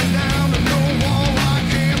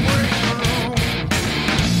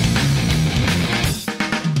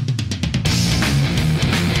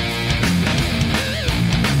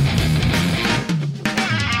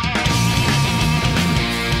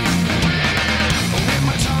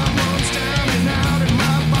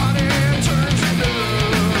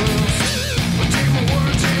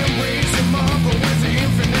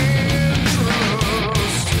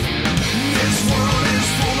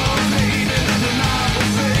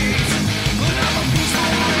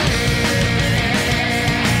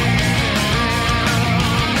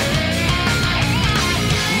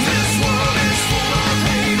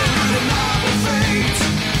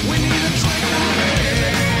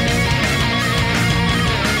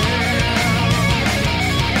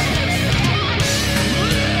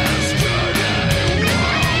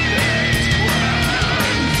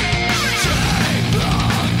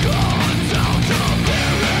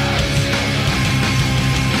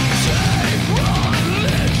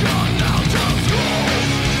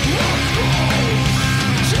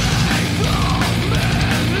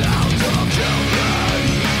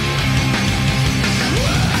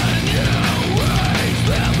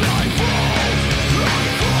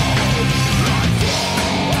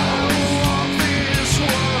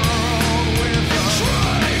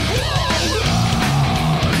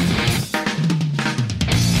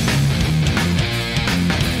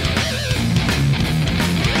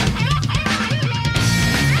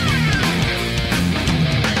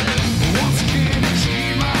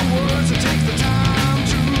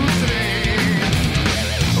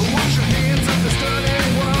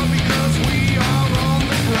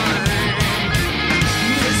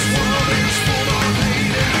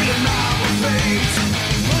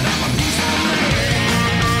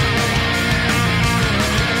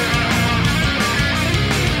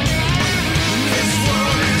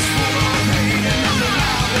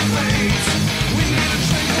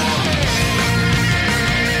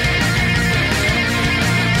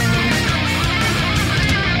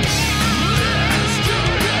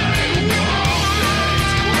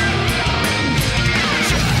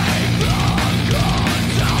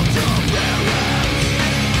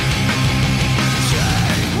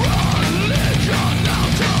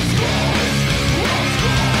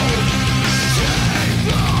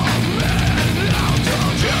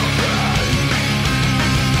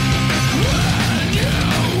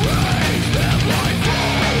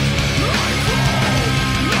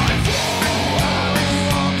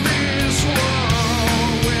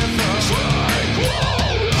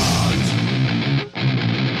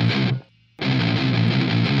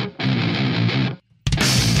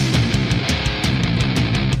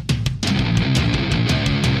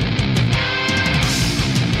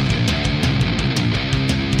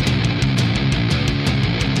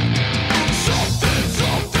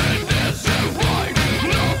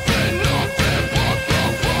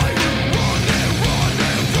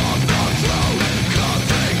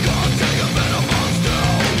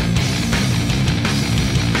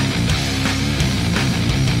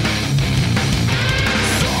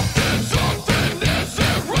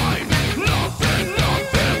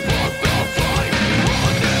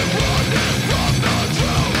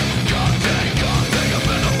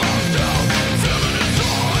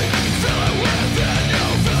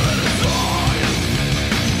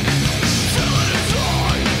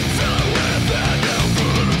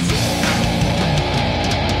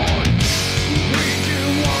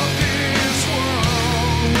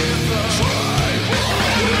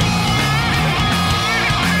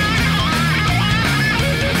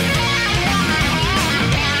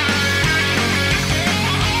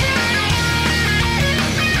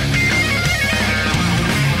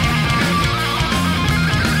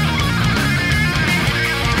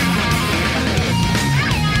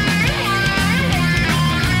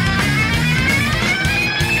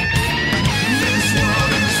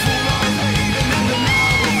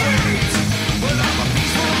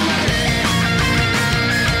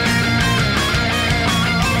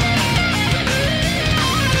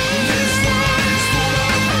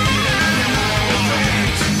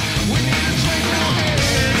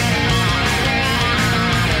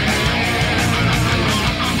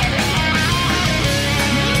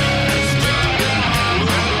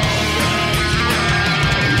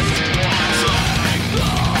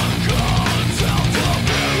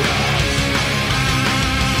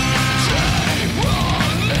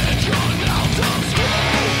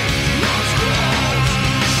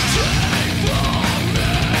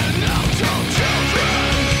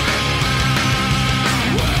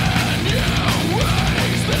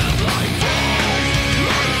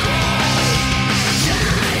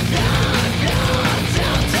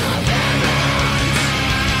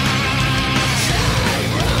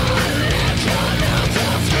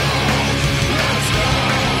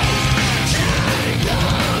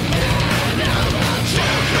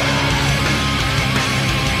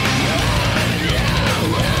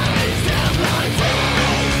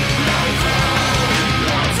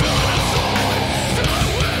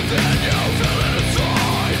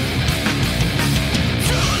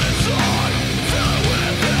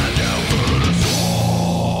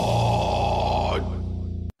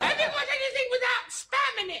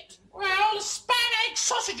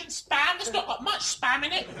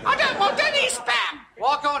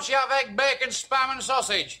spam and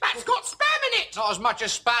sausage. That's got spam in it. Not as much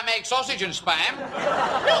as spam, egg, sausage and spam. Look,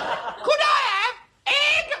 could I have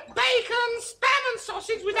egg, bacon, spam and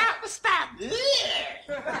sausage without the spam?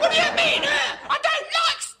 What do you mean? I don't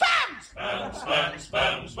like spam. Spam, spam,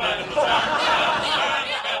 spam, spam, spam,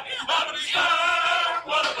 spam.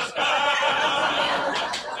 What of the spam?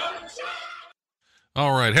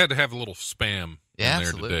 All right, had to have a little spam Yeah, in there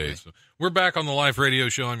absolutely. today. So we're back on the Life Radio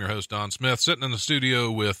Show. I'm your host, Don Smith, sitting in the studio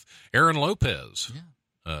with Aaron Lopez,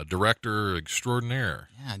 director extraordinaire,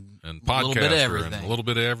 and podcaster, a little bit of everything. and a little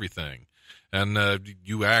bit of everything. And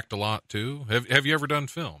you act a lot too. Have you ever done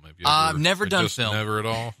film? Have you I've never done film. Never at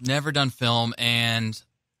all. Never done film, and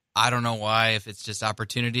I don't know why. If it's just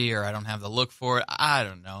opportunity, or I don't have the look for it. I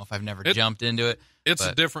don't know if I've never jumped into it. It's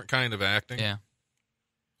a different kind of acting. Yeah,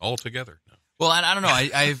 altogether. No. Well, I don't know.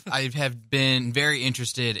 I have been very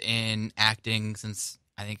interested in acting since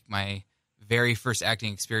I think my very first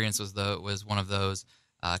acting experience was one of those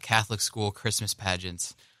Catholic school Christmas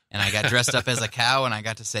pageants, and I got dressed up as a cow and I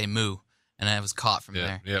got to say moo, and I was caught from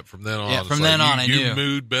there. Yeah, from then on. Yeah, from then on, I knew. You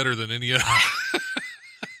mooed better than any other.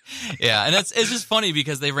 Yeah, and it's just funny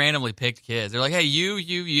because they randomly picked kids. They're like, hey, you,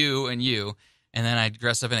 and you, and then I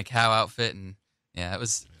dressed up in a cow outfit, and yeah, it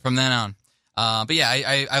was from then on. But yeah,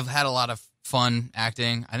 I've had a lot of fun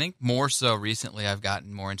acting. I think more so recently I've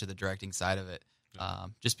gotten more into the directing side of it,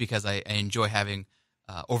 just because I enjoy having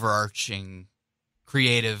overarching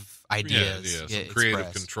creative ideas. Yeah, some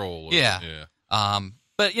creative control. Yeah.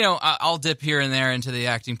 But, I'll dip here and there into the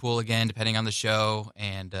acting pool again, depending on the show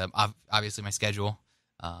and obviously my schedule.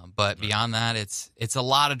 But beyond that, it's a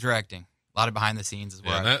lot of directing. A lot of behind the scenes as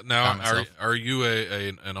well. Now, are you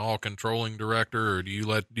an all controlling director, or do you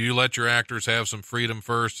let your actors have some freedom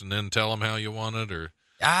first and then tell them how you want it? Or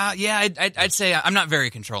yeah, I'd say I'm not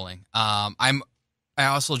very controlling. I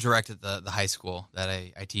also direct at the high school that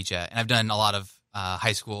I teach at, and I've done a lot of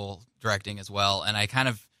high school directing as well. And I kind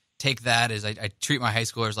of take that as I treat my high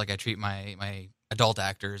schoolers like I treat my adult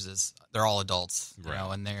actors as they're all adults,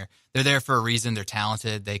 right. And they're there for a reason. They're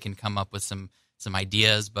talented. They can come up with some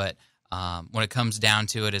ideas, but when it comes down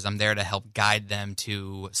to it, is I'm there to help guide them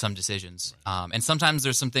to some decisions. And sometimes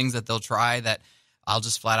there's some things that they'll try that I'll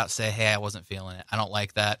just flat out say, hey, I wasn't feeling it. I don't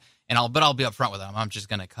like that. But I'll be upfront with them. I'm just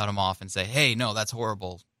going to cut them off and say, hey, no, that's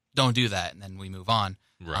horrible. Don't do that. And then we move on.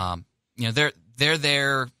 Right. They're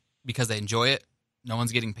there because they enjoy it. No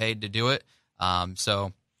one's getting paid to do it.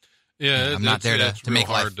 So yeah, I'm not there to make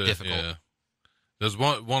life difficult. Yeah. There's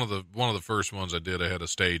one of the first ones I did. I had a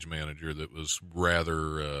stage manager that was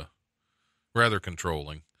rather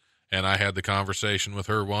controlling, and I had the conversation with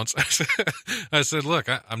her once. I said, look,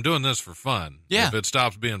 I'm doing this for fun. Yeah. If it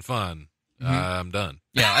stops being fun, I'm done.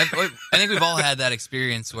 Yeah, I think we've all had that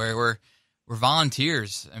experience where we're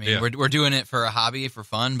volunteers. I mean, we're doing it for a hobby, for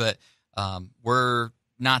fun, but we're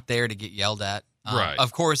not there to get yelled at. Right.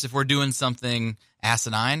 Of course, if we're doing something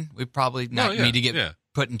asinine, we probably need to get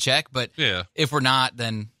put in check. But if we're not,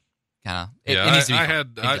 then kind of it needs to be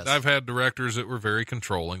I've had directors that were very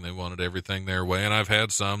controlling. They wanted everything their way, and I've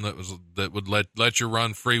had some that would let you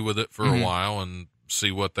run free with it for a while and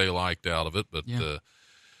see what they liked out of it. But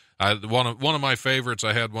one of my favorites,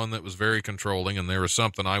 I had one that was very controlling, and there was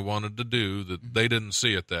something I wanted to do that they didn't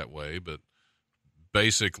see it that way. But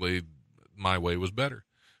basically, my way was better.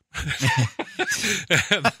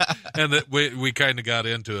 and that we kind of got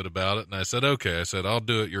into it about it, and I said, okay, I'll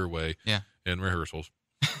do it your way in rehearsals.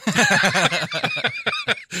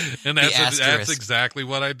 And that's exactly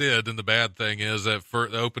what I did. And the bad thing is that for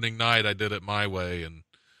the opening night, I did it my way, and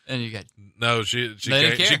you got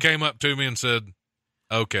she came up to me and said,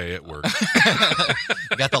 okay, it worked.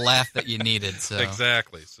 You got the laugh that you needed. So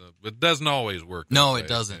exactly. So it doesn't always work. No, it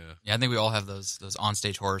doesn't. Yeah, I think we all have those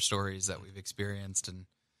onstage horror stories that we've experienced, and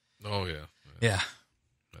oh yeah.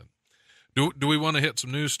 Do we want to hit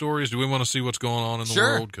some news stories? Do we want to see what's going on in the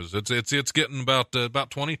world? Because it's getting about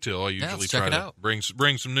 20 till. I usually try to bring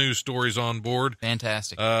some news stories on board.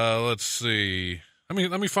 Fantastic. Let's see.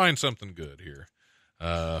 Let me find something good here.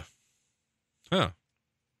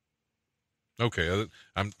 Okay.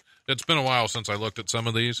 It's been a while since I looked at some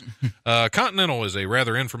of these. Continental is a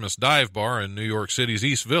rather infamous dive bar in New York City's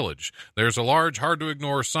East Village. There's a large,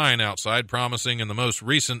 hard-to-ignore sign outside promising in the most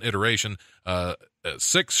recent iteration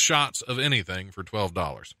 6 shots of anything for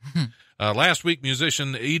 $12. Last week,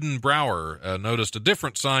 musician Eden Brower noticed a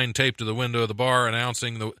different sign taped to the window of the bar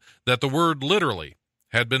announcing that the word literally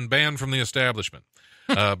had been banned from the establishment.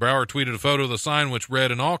 Brower tweeted a photo of the sign which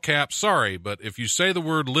read in all caps, sorry, but if you say the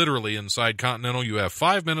word literally inside Continental, you have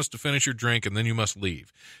 5 minutes to finish your drink and then you must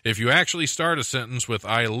leave. If you actually start a sentence with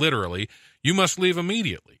I literally, you must leave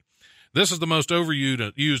immediately. This is the most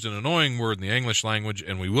overused and annoying word in the English language,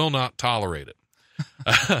 and we will not tolerate it.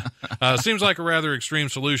 Seems like a rather extreme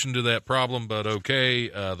solution to that problem, but okay.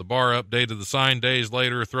 The bar updated the sign days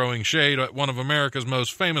later, throwing shade at one of America's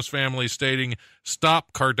most famous families, stating,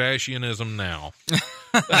 "Stop Kardashianism now."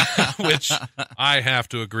 Which I have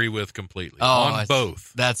to agree with completely on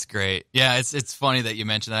both. That's great. Yeah, it's funny that you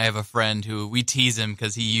mentioned that. I have a friend who we tease him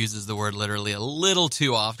because he uses the word literally a little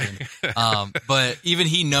too often. But even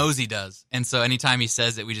he knows he does. And so anytime he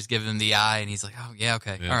says it, we just give him the eye, and he's like, oh, yeah,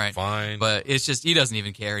 okay, all right. Fine. But it's just, he doesn't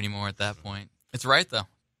even care anymore at that point. It's right, though.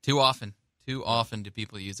 Too often do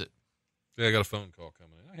people use it. Yeah, I got a phone call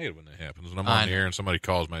coming in. I hate it when that happens. When I'm on the air and somebody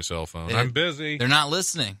calls my cell phone. I'm busy. They're not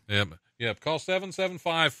listening. Yep. Call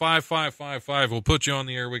 775-5555. We'll put you on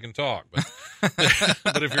the air. We can talk. But,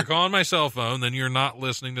 but if you're calling my cell phone, then you're not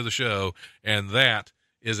listening to the show, and that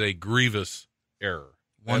is a grievous error.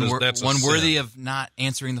 That's one worthy of not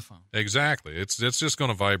answering the phone. Exactly. It's just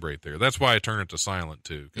going to vibrate there. That's why I turn it to silent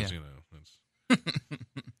too, because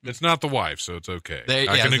it's not the wife, so it's okay. I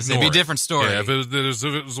can ignore it. It'd be a different story. Yeah, if it was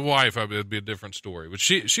the wife, it'd be a different story. But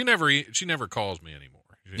she never calls me anymore.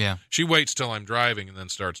 She waits till I'm driving and then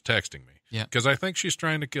starts texting me. Yeah, because I think she's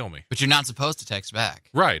trying to kill me. But you're not supposed to text back,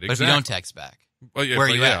 right? But exactly. if you don't text back, where are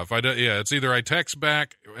you at? If I do, it's either I text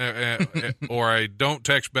back or I don't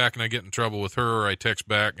text back and I get in trouble with her, or I text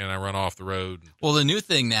back and I run off the road. Well, the new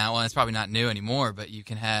thing now, well, it's probably not new anymore, but you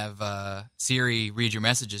can have Siri read your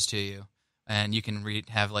messages to you, and you can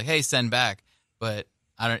have like, "Hey, send back." But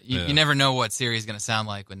you never know what Siri is going to sound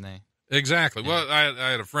like when they. Exactly. Yeah. Well,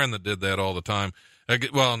 I had a friend that did that all the time.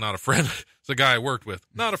 Well, not a friend. It's a guy I worked with.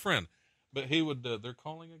 Not a friend. But he would, they're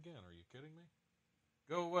calling again. Are you kidding me?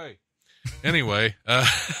 Go away. Anyway, I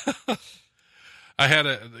had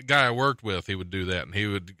a guy I worked with. He would do that. And he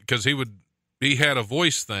had a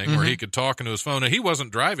voice thing where he could talk into his phone. And he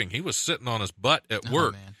wasn't driving. He was sitting on his butt at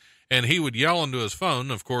work. Man. And he would yell into his phone.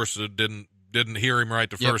 Of course, it didn't hear him right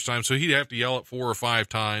the first time. So he'd have to yell it 4 or 5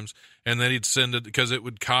 times. And then he'd send it, because it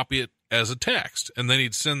would copy it as a text. And then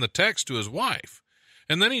he'd send the text to his wife.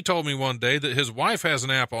 And then he told me one day that his wife has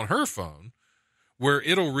an app on her phone where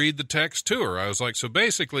it'll read the text to her. I was like, so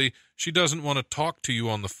basically, she doesn't want to talk to you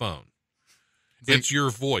on the phone. It's your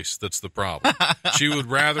voice that's the problem. She would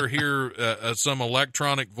rather hear some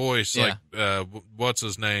electronic voice, like, what's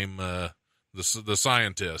his name? The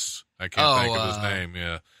scientist. I can't think of his name.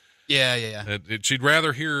 Yeah. She'd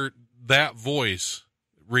rather hear that voice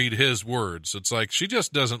read his words. It's like she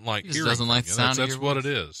just doesn't like hearing. Doesn't like the sound of your voice. That's what it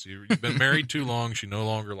is. You've been married too long. She no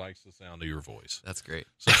longer likes the sound of your voice. That's great.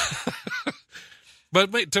 So,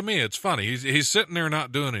 but to me, it's funny. He's sitting there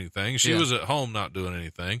not doing anything. She was at home not doing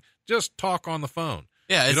anything. Just talk on the phone.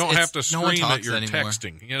 Yeah, you don't have to scream that you're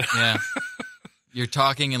texting. You know? Yeah, you're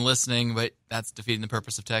talking and listening, but that's defeating the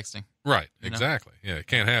purpose of texting. Right, exactly. Yeah, you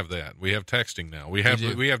can't have that. We have texting now. We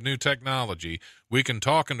have new technology. We can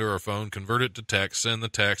talk into our phone, convert it to text, send the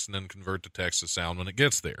text, and then convert the text to sound when it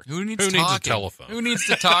gets there. Who needs a telephone? Who needs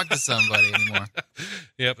to talk to somebody anymore?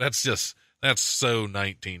 Yep, that's so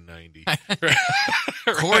 1990.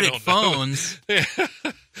 Corded phones.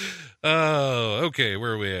 Oh, okay.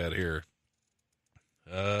 Where are we at here?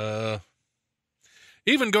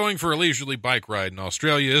 Even going for a leisurely bike ride in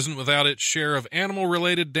Australia isn't without its share of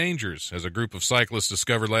animal-related dangers, as a group of cyclists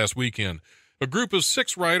discovered last weekend. A group of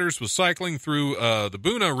 6 riders was cycling through the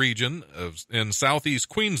Boona region in southeast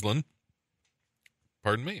Queensland.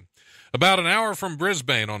 Pardon me. About an hour from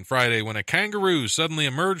Brisbane on Friday, when a kangaroo suddenly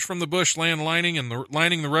emerged from the bushland lining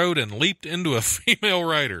the road and leaped into a female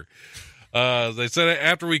rider. They said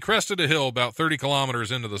after we crested a hill about 30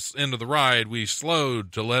 kilometers into the ride, we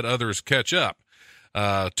slowed to let others catch up.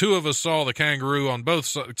 2 of us saw kangaroos on both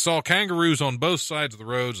sides of the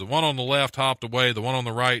roads. The one on the left hopped away. The one on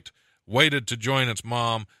the right waited to join its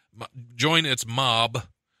mob.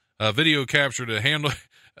 Video captured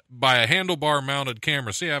by a handlebar mounted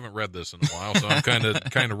camera. See, I haven't read this in a while, so I'm kind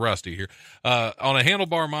of rusty here. On a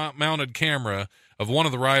handlebar mounted camera of one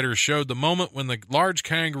of the riders showed the moment when the large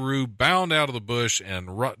kangaroo bounded out of the bush and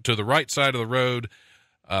to the right side of the road,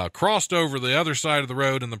 crossed over the other side of the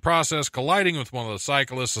road, in the process colliding with one of the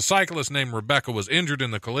cyclists. A cyclist named Rebecca was injured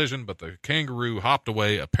in the collision, but the kangaroo hopped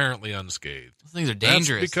away apparently unscathed. Those things are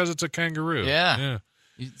dangerous. That's because it's a kangaroo. Yeah.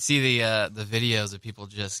 You see the videos of people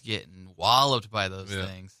just getting walloped by those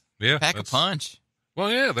things. Yeah, pack a punch.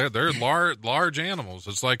 Well, yeah, they're large animals.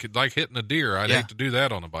 It's like hitting a deer. I'd hate to do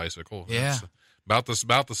that on a bicycle. Yeah, it's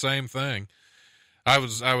about the same thing. I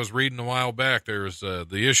was reading a while back. There was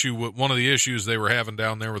the issue. One of the issues they were having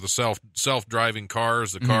down there with the self-driving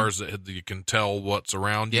cars, the cars that you can tell what's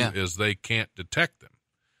around you, is they can't detect them.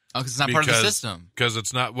 Oh, because it's not part of the system. Because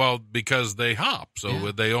it's not, because they hop.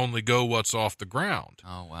 So they only go what's off the ground.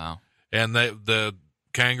 Oh, wow. And the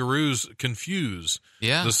kangaroos confuse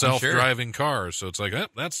the self-driving cars. So it's like,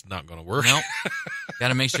 that's not going to work. Nope. Got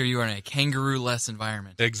to make sure you are in a kangaroo-less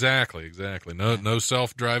environment. Exactly. No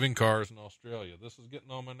self-driving cars in Australia. This is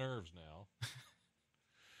getting on my nerves now.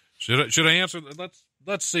 Should I answer?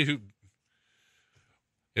 Let's see who.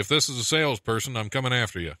 If this is a salesperson, I'm coming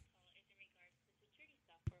after you.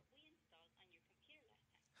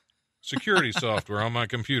 Security software on my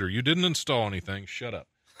computer. You didn't install anything. Shut up.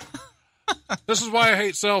 This is why I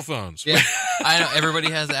hate cell phones. Yeah, I know. Everybody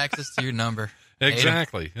has access to your number.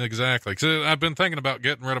 Exactly. So I've been thinking about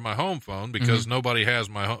getting rid of my home phone because nobody has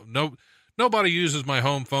my home. Nobody uses my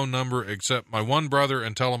home phone number except my one brother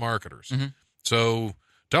and telemarketers. Mm-hmm. So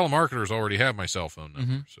telemarketers already have my cell phone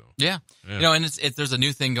number. Mm-hmm. So yeah. And there's a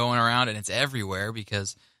new thing going around, and it's everywhere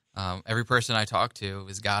because every person I talk to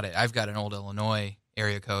has got it. I've got an old Illinois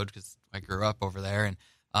area code because I grew up over there, and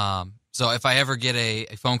so if I ever get a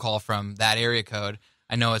phone call from that area code,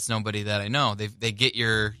 I know it's nobody that I know. They get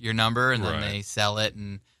your number and then they sell it,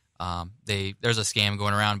 and there's a scam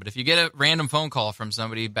going around. But if you get a random phone call from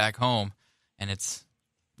somebody back home and it's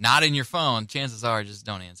not in your phone, chances are just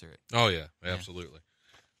don't answer it. Oh yeah, absolutely.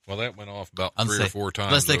 Well, that went off about 3 or 4 times.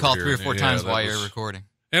 Unless they call 3 or 4 times while you're recording.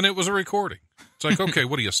 And it was a recording. It's like, okay,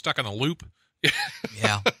 what are you, stuck in a loop?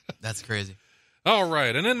 Yeah, that's crazy. All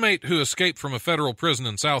right. An inmate who escaped from a federal prison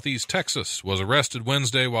in southeast Texas was arrested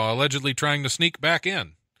Wednesday while allegedly trying to sneak back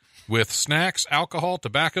in with snacks, alcohol,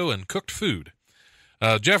 tobacco, and cooked food.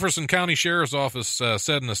 Jefferson County Sheriff's Office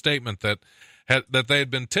said in a statement that they had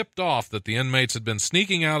been tipped off that the inmates had been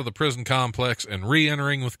sneaking out of the prison complex and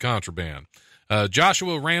re-entering with contraband.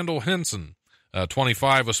 Joshua Randall Henson,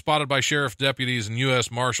 25, was spotted by sheriff deputies and U.S.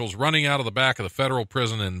 Marshals running out of the back of the federal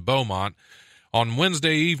prison in Beaumont on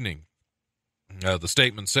Wednesday evening. The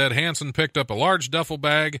statement said Hansen picked up a large duffel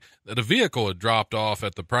bag that a vehicle had dropped off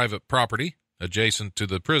at the private property adjacent to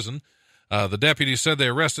the prison. The deputies said they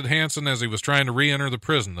arrested Hansen as he was trying to re-enter the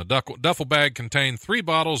prison. The duffel bag contained 3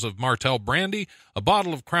 bottles of Martell brandy, a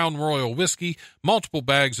bottle of Crown Royal whiskey, multiple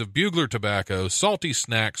bags of Bugler tobacco, salty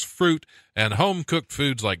snacks, fruit, and home-cooked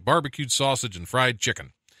foods like barbecued sausage and fried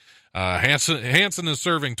chicken. Hansen is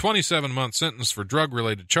serving 27-month sentence for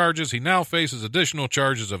drug-related charges. He now faces additional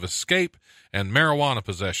charges of escape and marijuana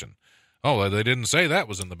possession. Oh, they didn't say that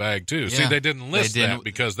was in the bag, too. Yeah. See, they didn't list that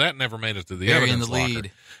because that never made it to the evidence locker. In the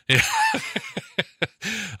lead. Yeah.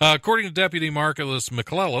 According to Deputy Marcus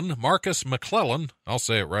McClellan, I'll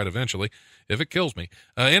say it right eventually, if it kills me,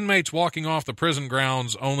 inmates walking off the prison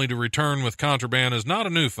grounds only to return with contraband is not a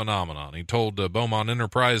new phenomenon. He told Beaumont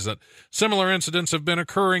Enterprise that similar incidents have been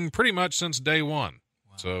occurring pretty much since day one.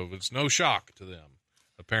 Wow. So it's no shock to them,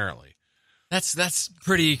 apparently. That's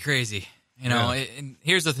pretty crazy. You know, and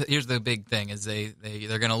here's the big thing is they're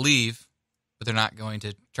going to leave, but they're not going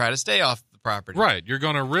to try to stay off the property. Right. You're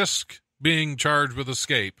going to risk being charged with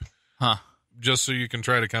escape just so you can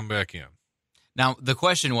try to come back in. Now, the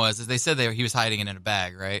question was, they said he was hiding it in a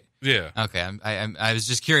bag, right? Yeah. Okay. I was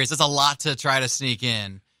just curious. That's a lot to try to sneak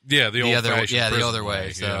in. Yeah, the old-fashioned the other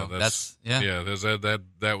way. So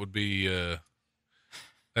that would be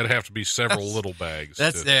that'd have to be several little bags.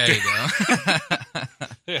 There you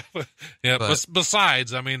go. But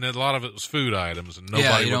besides, I mean, a lot of it was food items, and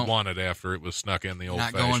nobody would want it after it was snuck in the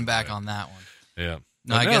old-fashioned Not going back bag. on that one. Yeah.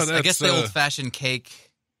 No, I guess the old-fashioned cake,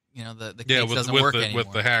 you know, the cake doesn't work anymore.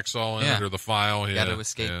 With the hacksaw in it or the file. You got to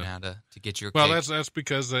escape now to get your cake. Well, that's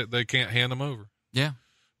because they can't hand them over. Yeah.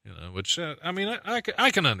 You know, which, I mean,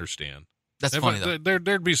 I can understand. That's funny, though.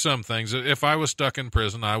 There'd be some things. If I was stuck in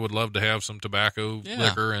prison, I would love to have some tobacco,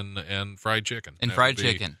 liquor, and fried chicken. And fried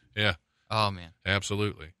chicken. Yeah. Oh, man.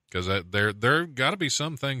 Absolutely. Because there got to be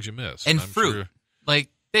some things you miss. And fruit. Sure. Like,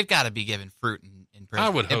 they've got to be given fruit in prison. I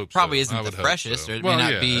would hope it probably so. isn't the freshest. Or it may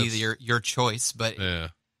not be your choice, but I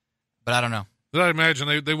don't know. But I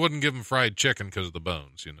imagine they wouldn't give them fried chicken because of the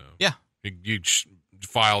bones, you know. Yeah. You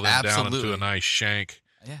file them down into a nice shank.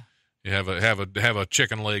 Yeah. You have a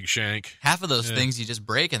chicken leg shank. Half of those things you just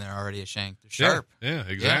break and they're already a shank. They're sharp. Yeah,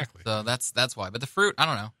 exactly. So that's why. But the fruit, I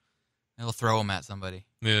don't know. It'll throw them at somebody.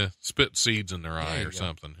 Yeah, spit seeds in their eye or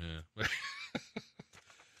something. Yeah.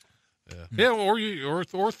 Yeah, or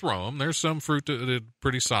throw them. There's some fruit that's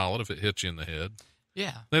pretty solid if it hits you in the head.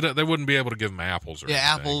 Yeah. They wouldn't be able to give them apples or anything.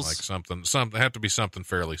 Apples. Like something have to be something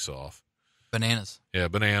fairly soft. Bananas. Yeah,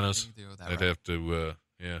 bananas. They'd have to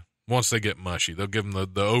once they get mushy, they'll give them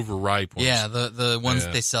the overripe ones. Yeah, the ones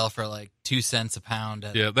that they sell for like 2 cents a pound.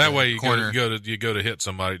 At that way you corner. go to hit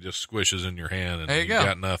somebody, it just squishes in your hand, and there you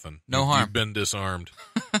got nothing. No harm. You've been disarmed.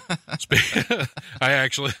 I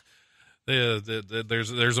actually,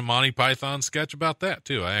 there's a Monty Python sketch about that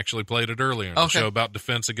too. I actually played it earlier in the show about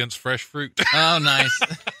defense against fresh fruit. Oh, nice.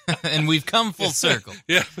 And we've come full circle.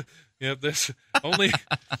 Yeah. Yeah, there's only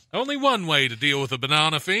one way to deal with a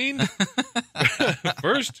banana fiend.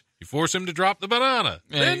 First, you force him to drop the banana.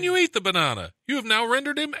 Yeah. Then you eat the banana. You have now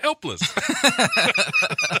rendered him helpless.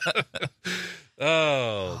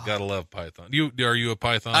 Oh, gotta love Python. Are you a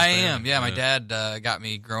Python fan? I am. Yeah, my dad got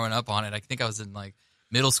me growing up on it. I think I was in like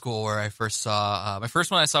middle school where I first saw. My first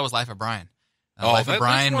one I saw was Life of Brian. Life of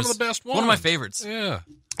Brian was one of the best ones. One of my favorites. Yeah,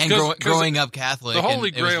 and growing up Catholic, the Holy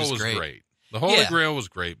Grail was great. The Holy Grail was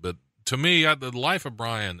great, but to me, the Life of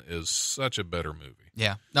Brian is such a better movie.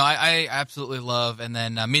 Yeah. No, I absolutely love. And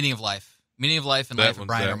then Meaning of Life. Meaning of Life and Life of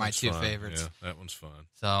Brian are my two favorites. Yeah, that one's fun.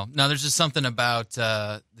 So, no, there's just something about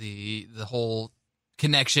the whole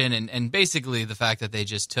connection and basically the fact that they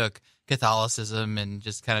just took Catholicism and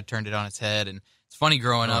just kind of turned it on its head. And it's funny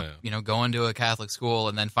growing up, going to a Catholic school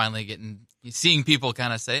and then finally seeing people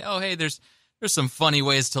kind of say, oh, hey, there's some funny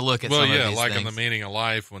ways to look at some of these things. Like in the Meaning of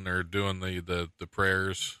Life when they're doing the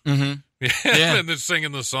prayers. Mm-hmm. Yeah. And they're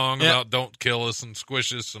singing the song about don't kill us and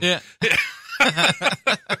squish us. And,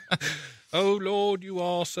 oh, Lord, you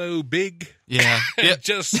are so big. Yeah.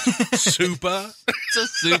 Just super.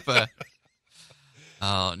 Just super.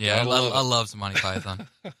 Oh, yeah. I love some Monty Python.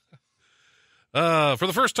 For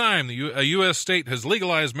the first time, a U.S. state has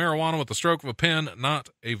legalized marijuana with the stroke of a pen, not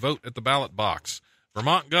a vote at the ballot box.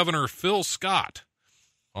 Vermont Governor Phil Scott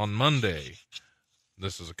on Monday,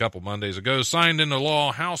 this is a couple Mondays ago, signed into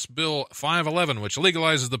law House Bill 511, which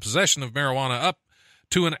legalizes the possession of marijuana up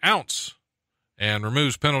to an ounce and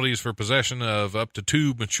removes penalties for possession of up to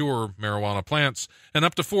 2 mature marijuana plants and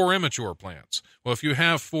up to 4 immature plants. Well, if you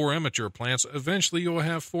have 4 immature plants, eventually you'll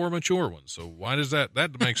have 4 mature ones. So why does that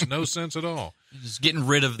makes no sense at all. You're just getting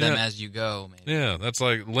rid of them as you go, maybe. Yeah, that's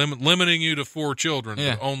like limiting you to 4 children,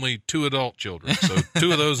 but only 2 adult children. So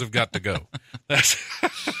 2 of those have got to go. That's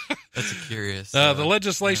curious. The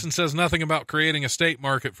legislation says nothing about creating a state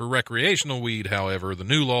market for recreational weed. However, the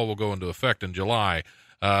new law will go into effect in July.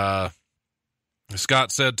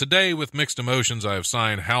 Scott said, today, with mixed emotions, I have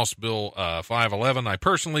signed House Bill 511. I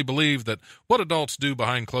personally believe that what adults do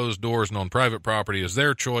behind closed doors and on private property is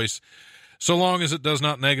their choice, so long as it does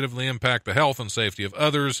not negatively impact the health and safety of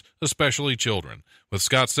others, especially children. With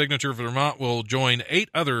Scott's signature, Vermont will join 8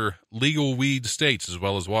 other legal weed states, as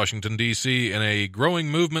well as Washington, D.C., in a growing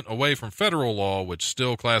movement away from federal law, which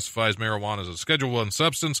still classifies marijuana as a Schedule I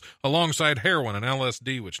substance, alongside heroin and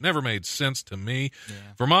LSD, which never made sense to me.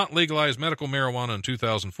 Yeah. Vermont legalized medical marijuana in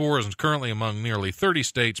 2004 and is currently among nearly 30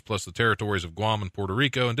 states, plus the territories of Guam and Puerto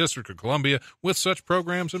Rico and District of Columbia, with such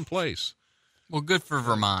programs in place. Well, good for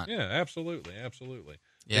Vermont. Yeah, absolutely.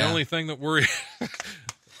 Yeah. The only thing that worries...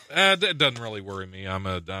 That doesn't really worry me. I'm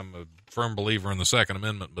a firm believer in the Second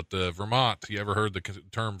Amendment, but Vermont, you ever heard the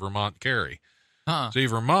term Vermont carry? See,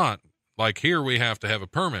 Vermont, like here we have to have a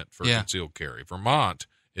permit for concealed carry. Vermont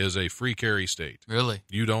is a free carry state. Really?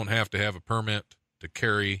 You don't have to have a permit to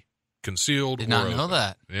carry concealed. Did not know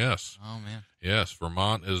that. Yes. Oh, man. Yes,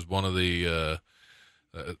 Vermont is one of the...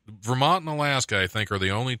 Vermont and Alaska, I think, are the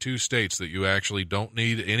only 2 states that you actually don't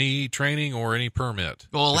need any training or any permit.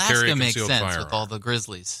 Well, Alaska makes sense firearm. with all the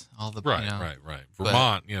grizzlies, all the right.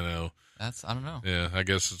 Vermont, that's I don't know. Yeah, I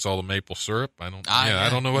guess it's all the maple syrup. I don't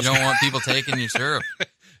know what. You don't want people taking your syrup.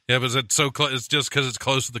 Yeah, but it's so close. It's just because it's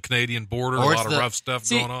close to the Canadian border. A lot of rough stuff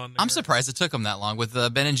going on there. I'm surprised it took them that long with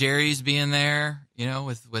Ben and Jerry's being there.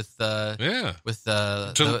 To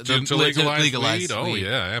legalize weed. Oh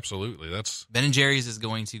yeah, absolutely. That's Ben and Jerry's is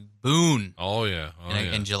going to boon. Oh yeah,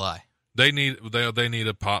 in July. They need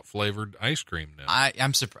a pot flavored ice cream now.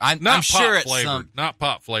 I'm surprised. I'm sure it's not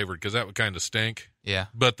pot flavored because that would kind of stink. Yeah,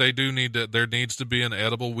 but they do need to. There needs to be an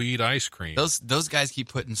edible weed ice cream. Those guys keep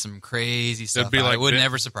putting some crazy stuff. It'd be like it would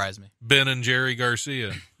never surprise me. Ben and Jerry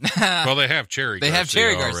Garcia. Well, they have Cherry. They have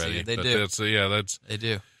Cherry Garcia. Already, they do. They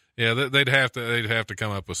do. Yeah, they'd have to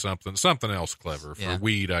come up with something else clever for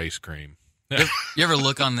weed ice cream. You ever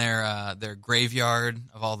look on their graveyard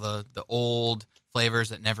of all the old flavors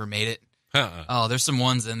that never made it? Oh, there's some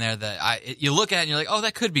ones in there that you look at and you're like, oh,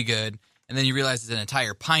 that could be good, and then you realize it's an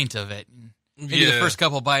entire pint of it. Maybe the first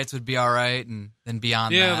couple bites would be all right, and then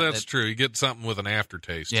beyond that. Yeah, that's true. You get something with an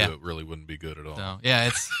aftertaste to it, really wouldn't be good at all. So, yeah,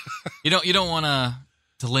 it's you don't want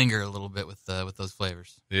to linger a little bit with those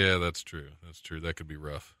flavors. Yeah, that's true. That could be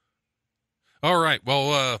rough. All right.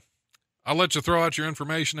 Well, I'll let you throw out your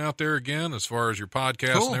information out there again as far as your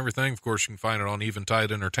podcast and everything. Of course, you can find it on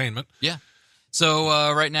Eventide Entertainment. Yeah. So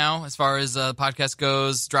right now, as far as the podcast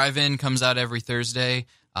goes, Drive-In comes out every Thursday.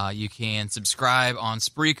 You can subscribe on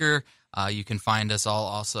Spreaker. You can find us all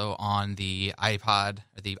also on the iPodcast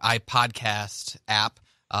app.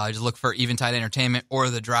 Just look for Eventide Entertainment or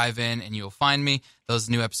The Drive-In, and you'll find me. Those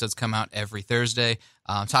new episodes come out every Thursday.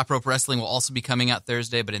 Top Rope Wrestling will also be coming out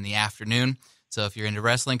Thursday, but in the afternoon. So if you're into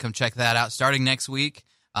wrestling, come check that out starting next week.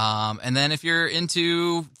 And then if you're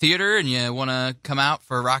into theater and you want to come out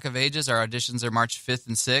for Rock of Ages, our auditions are March 5th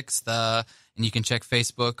and 6th. And you can check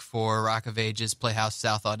Facebook for Rock of Ages Playhouse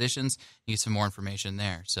South auditions. You get some more information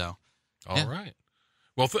there. So, all right.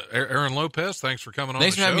 Well, Aaron Lopez, thanks for coming on.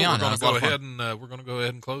 Thanks the for having show. me on. We're going to go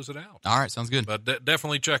ahead and close it out. All right, sounds good. But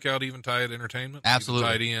definitely check out Eventide Entertainment.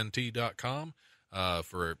 Absolutely. EventideEnt.com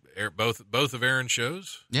for both of Aaron's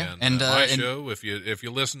shows. Yeah, and my show. If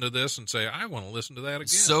you listen to this and say, I want to listen to that again.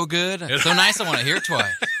 So good, so nice. I want to hear it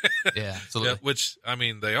twice. Yeah, absolutely. Yeah, which I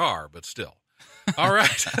mean they are, but still. All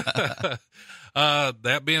right.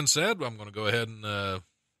 That being said, I'm going to go ahead and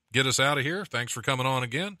get us out of here. Thanks for coming on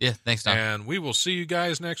again. Yeah, thanks, Tom. And we will see you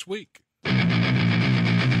guys next week.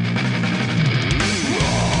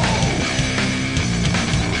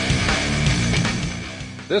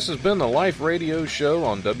 This has been the Life Radio Show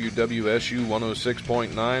on WWSU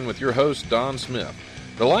 106.9 with your host, Don Smith.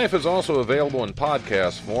 The Life is also available in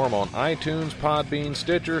podcast form on iTunes, PodBean,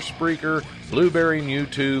 Stitcher, Spreaker, Blueberry, and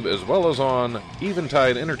YouTube, as well as on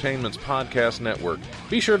Eventide Entertainment's podcast network.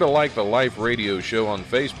 Be sure to like the Life Radio Show on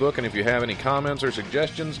Facebook, and if you have any comments or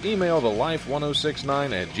suggestions, email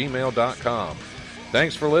thelife1069@gmail.com.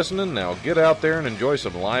 Thanks for listening. Now get out there and enjoy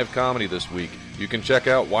some live comedy this week. You can check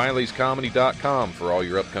out wileyscomedy.com for all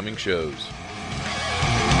your upcoming shows.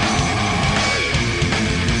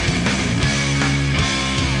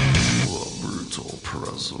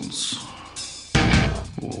 Presence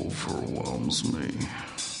overwhelms me.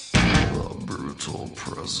 The brutal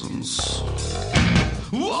presence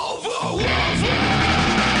overwhelms me.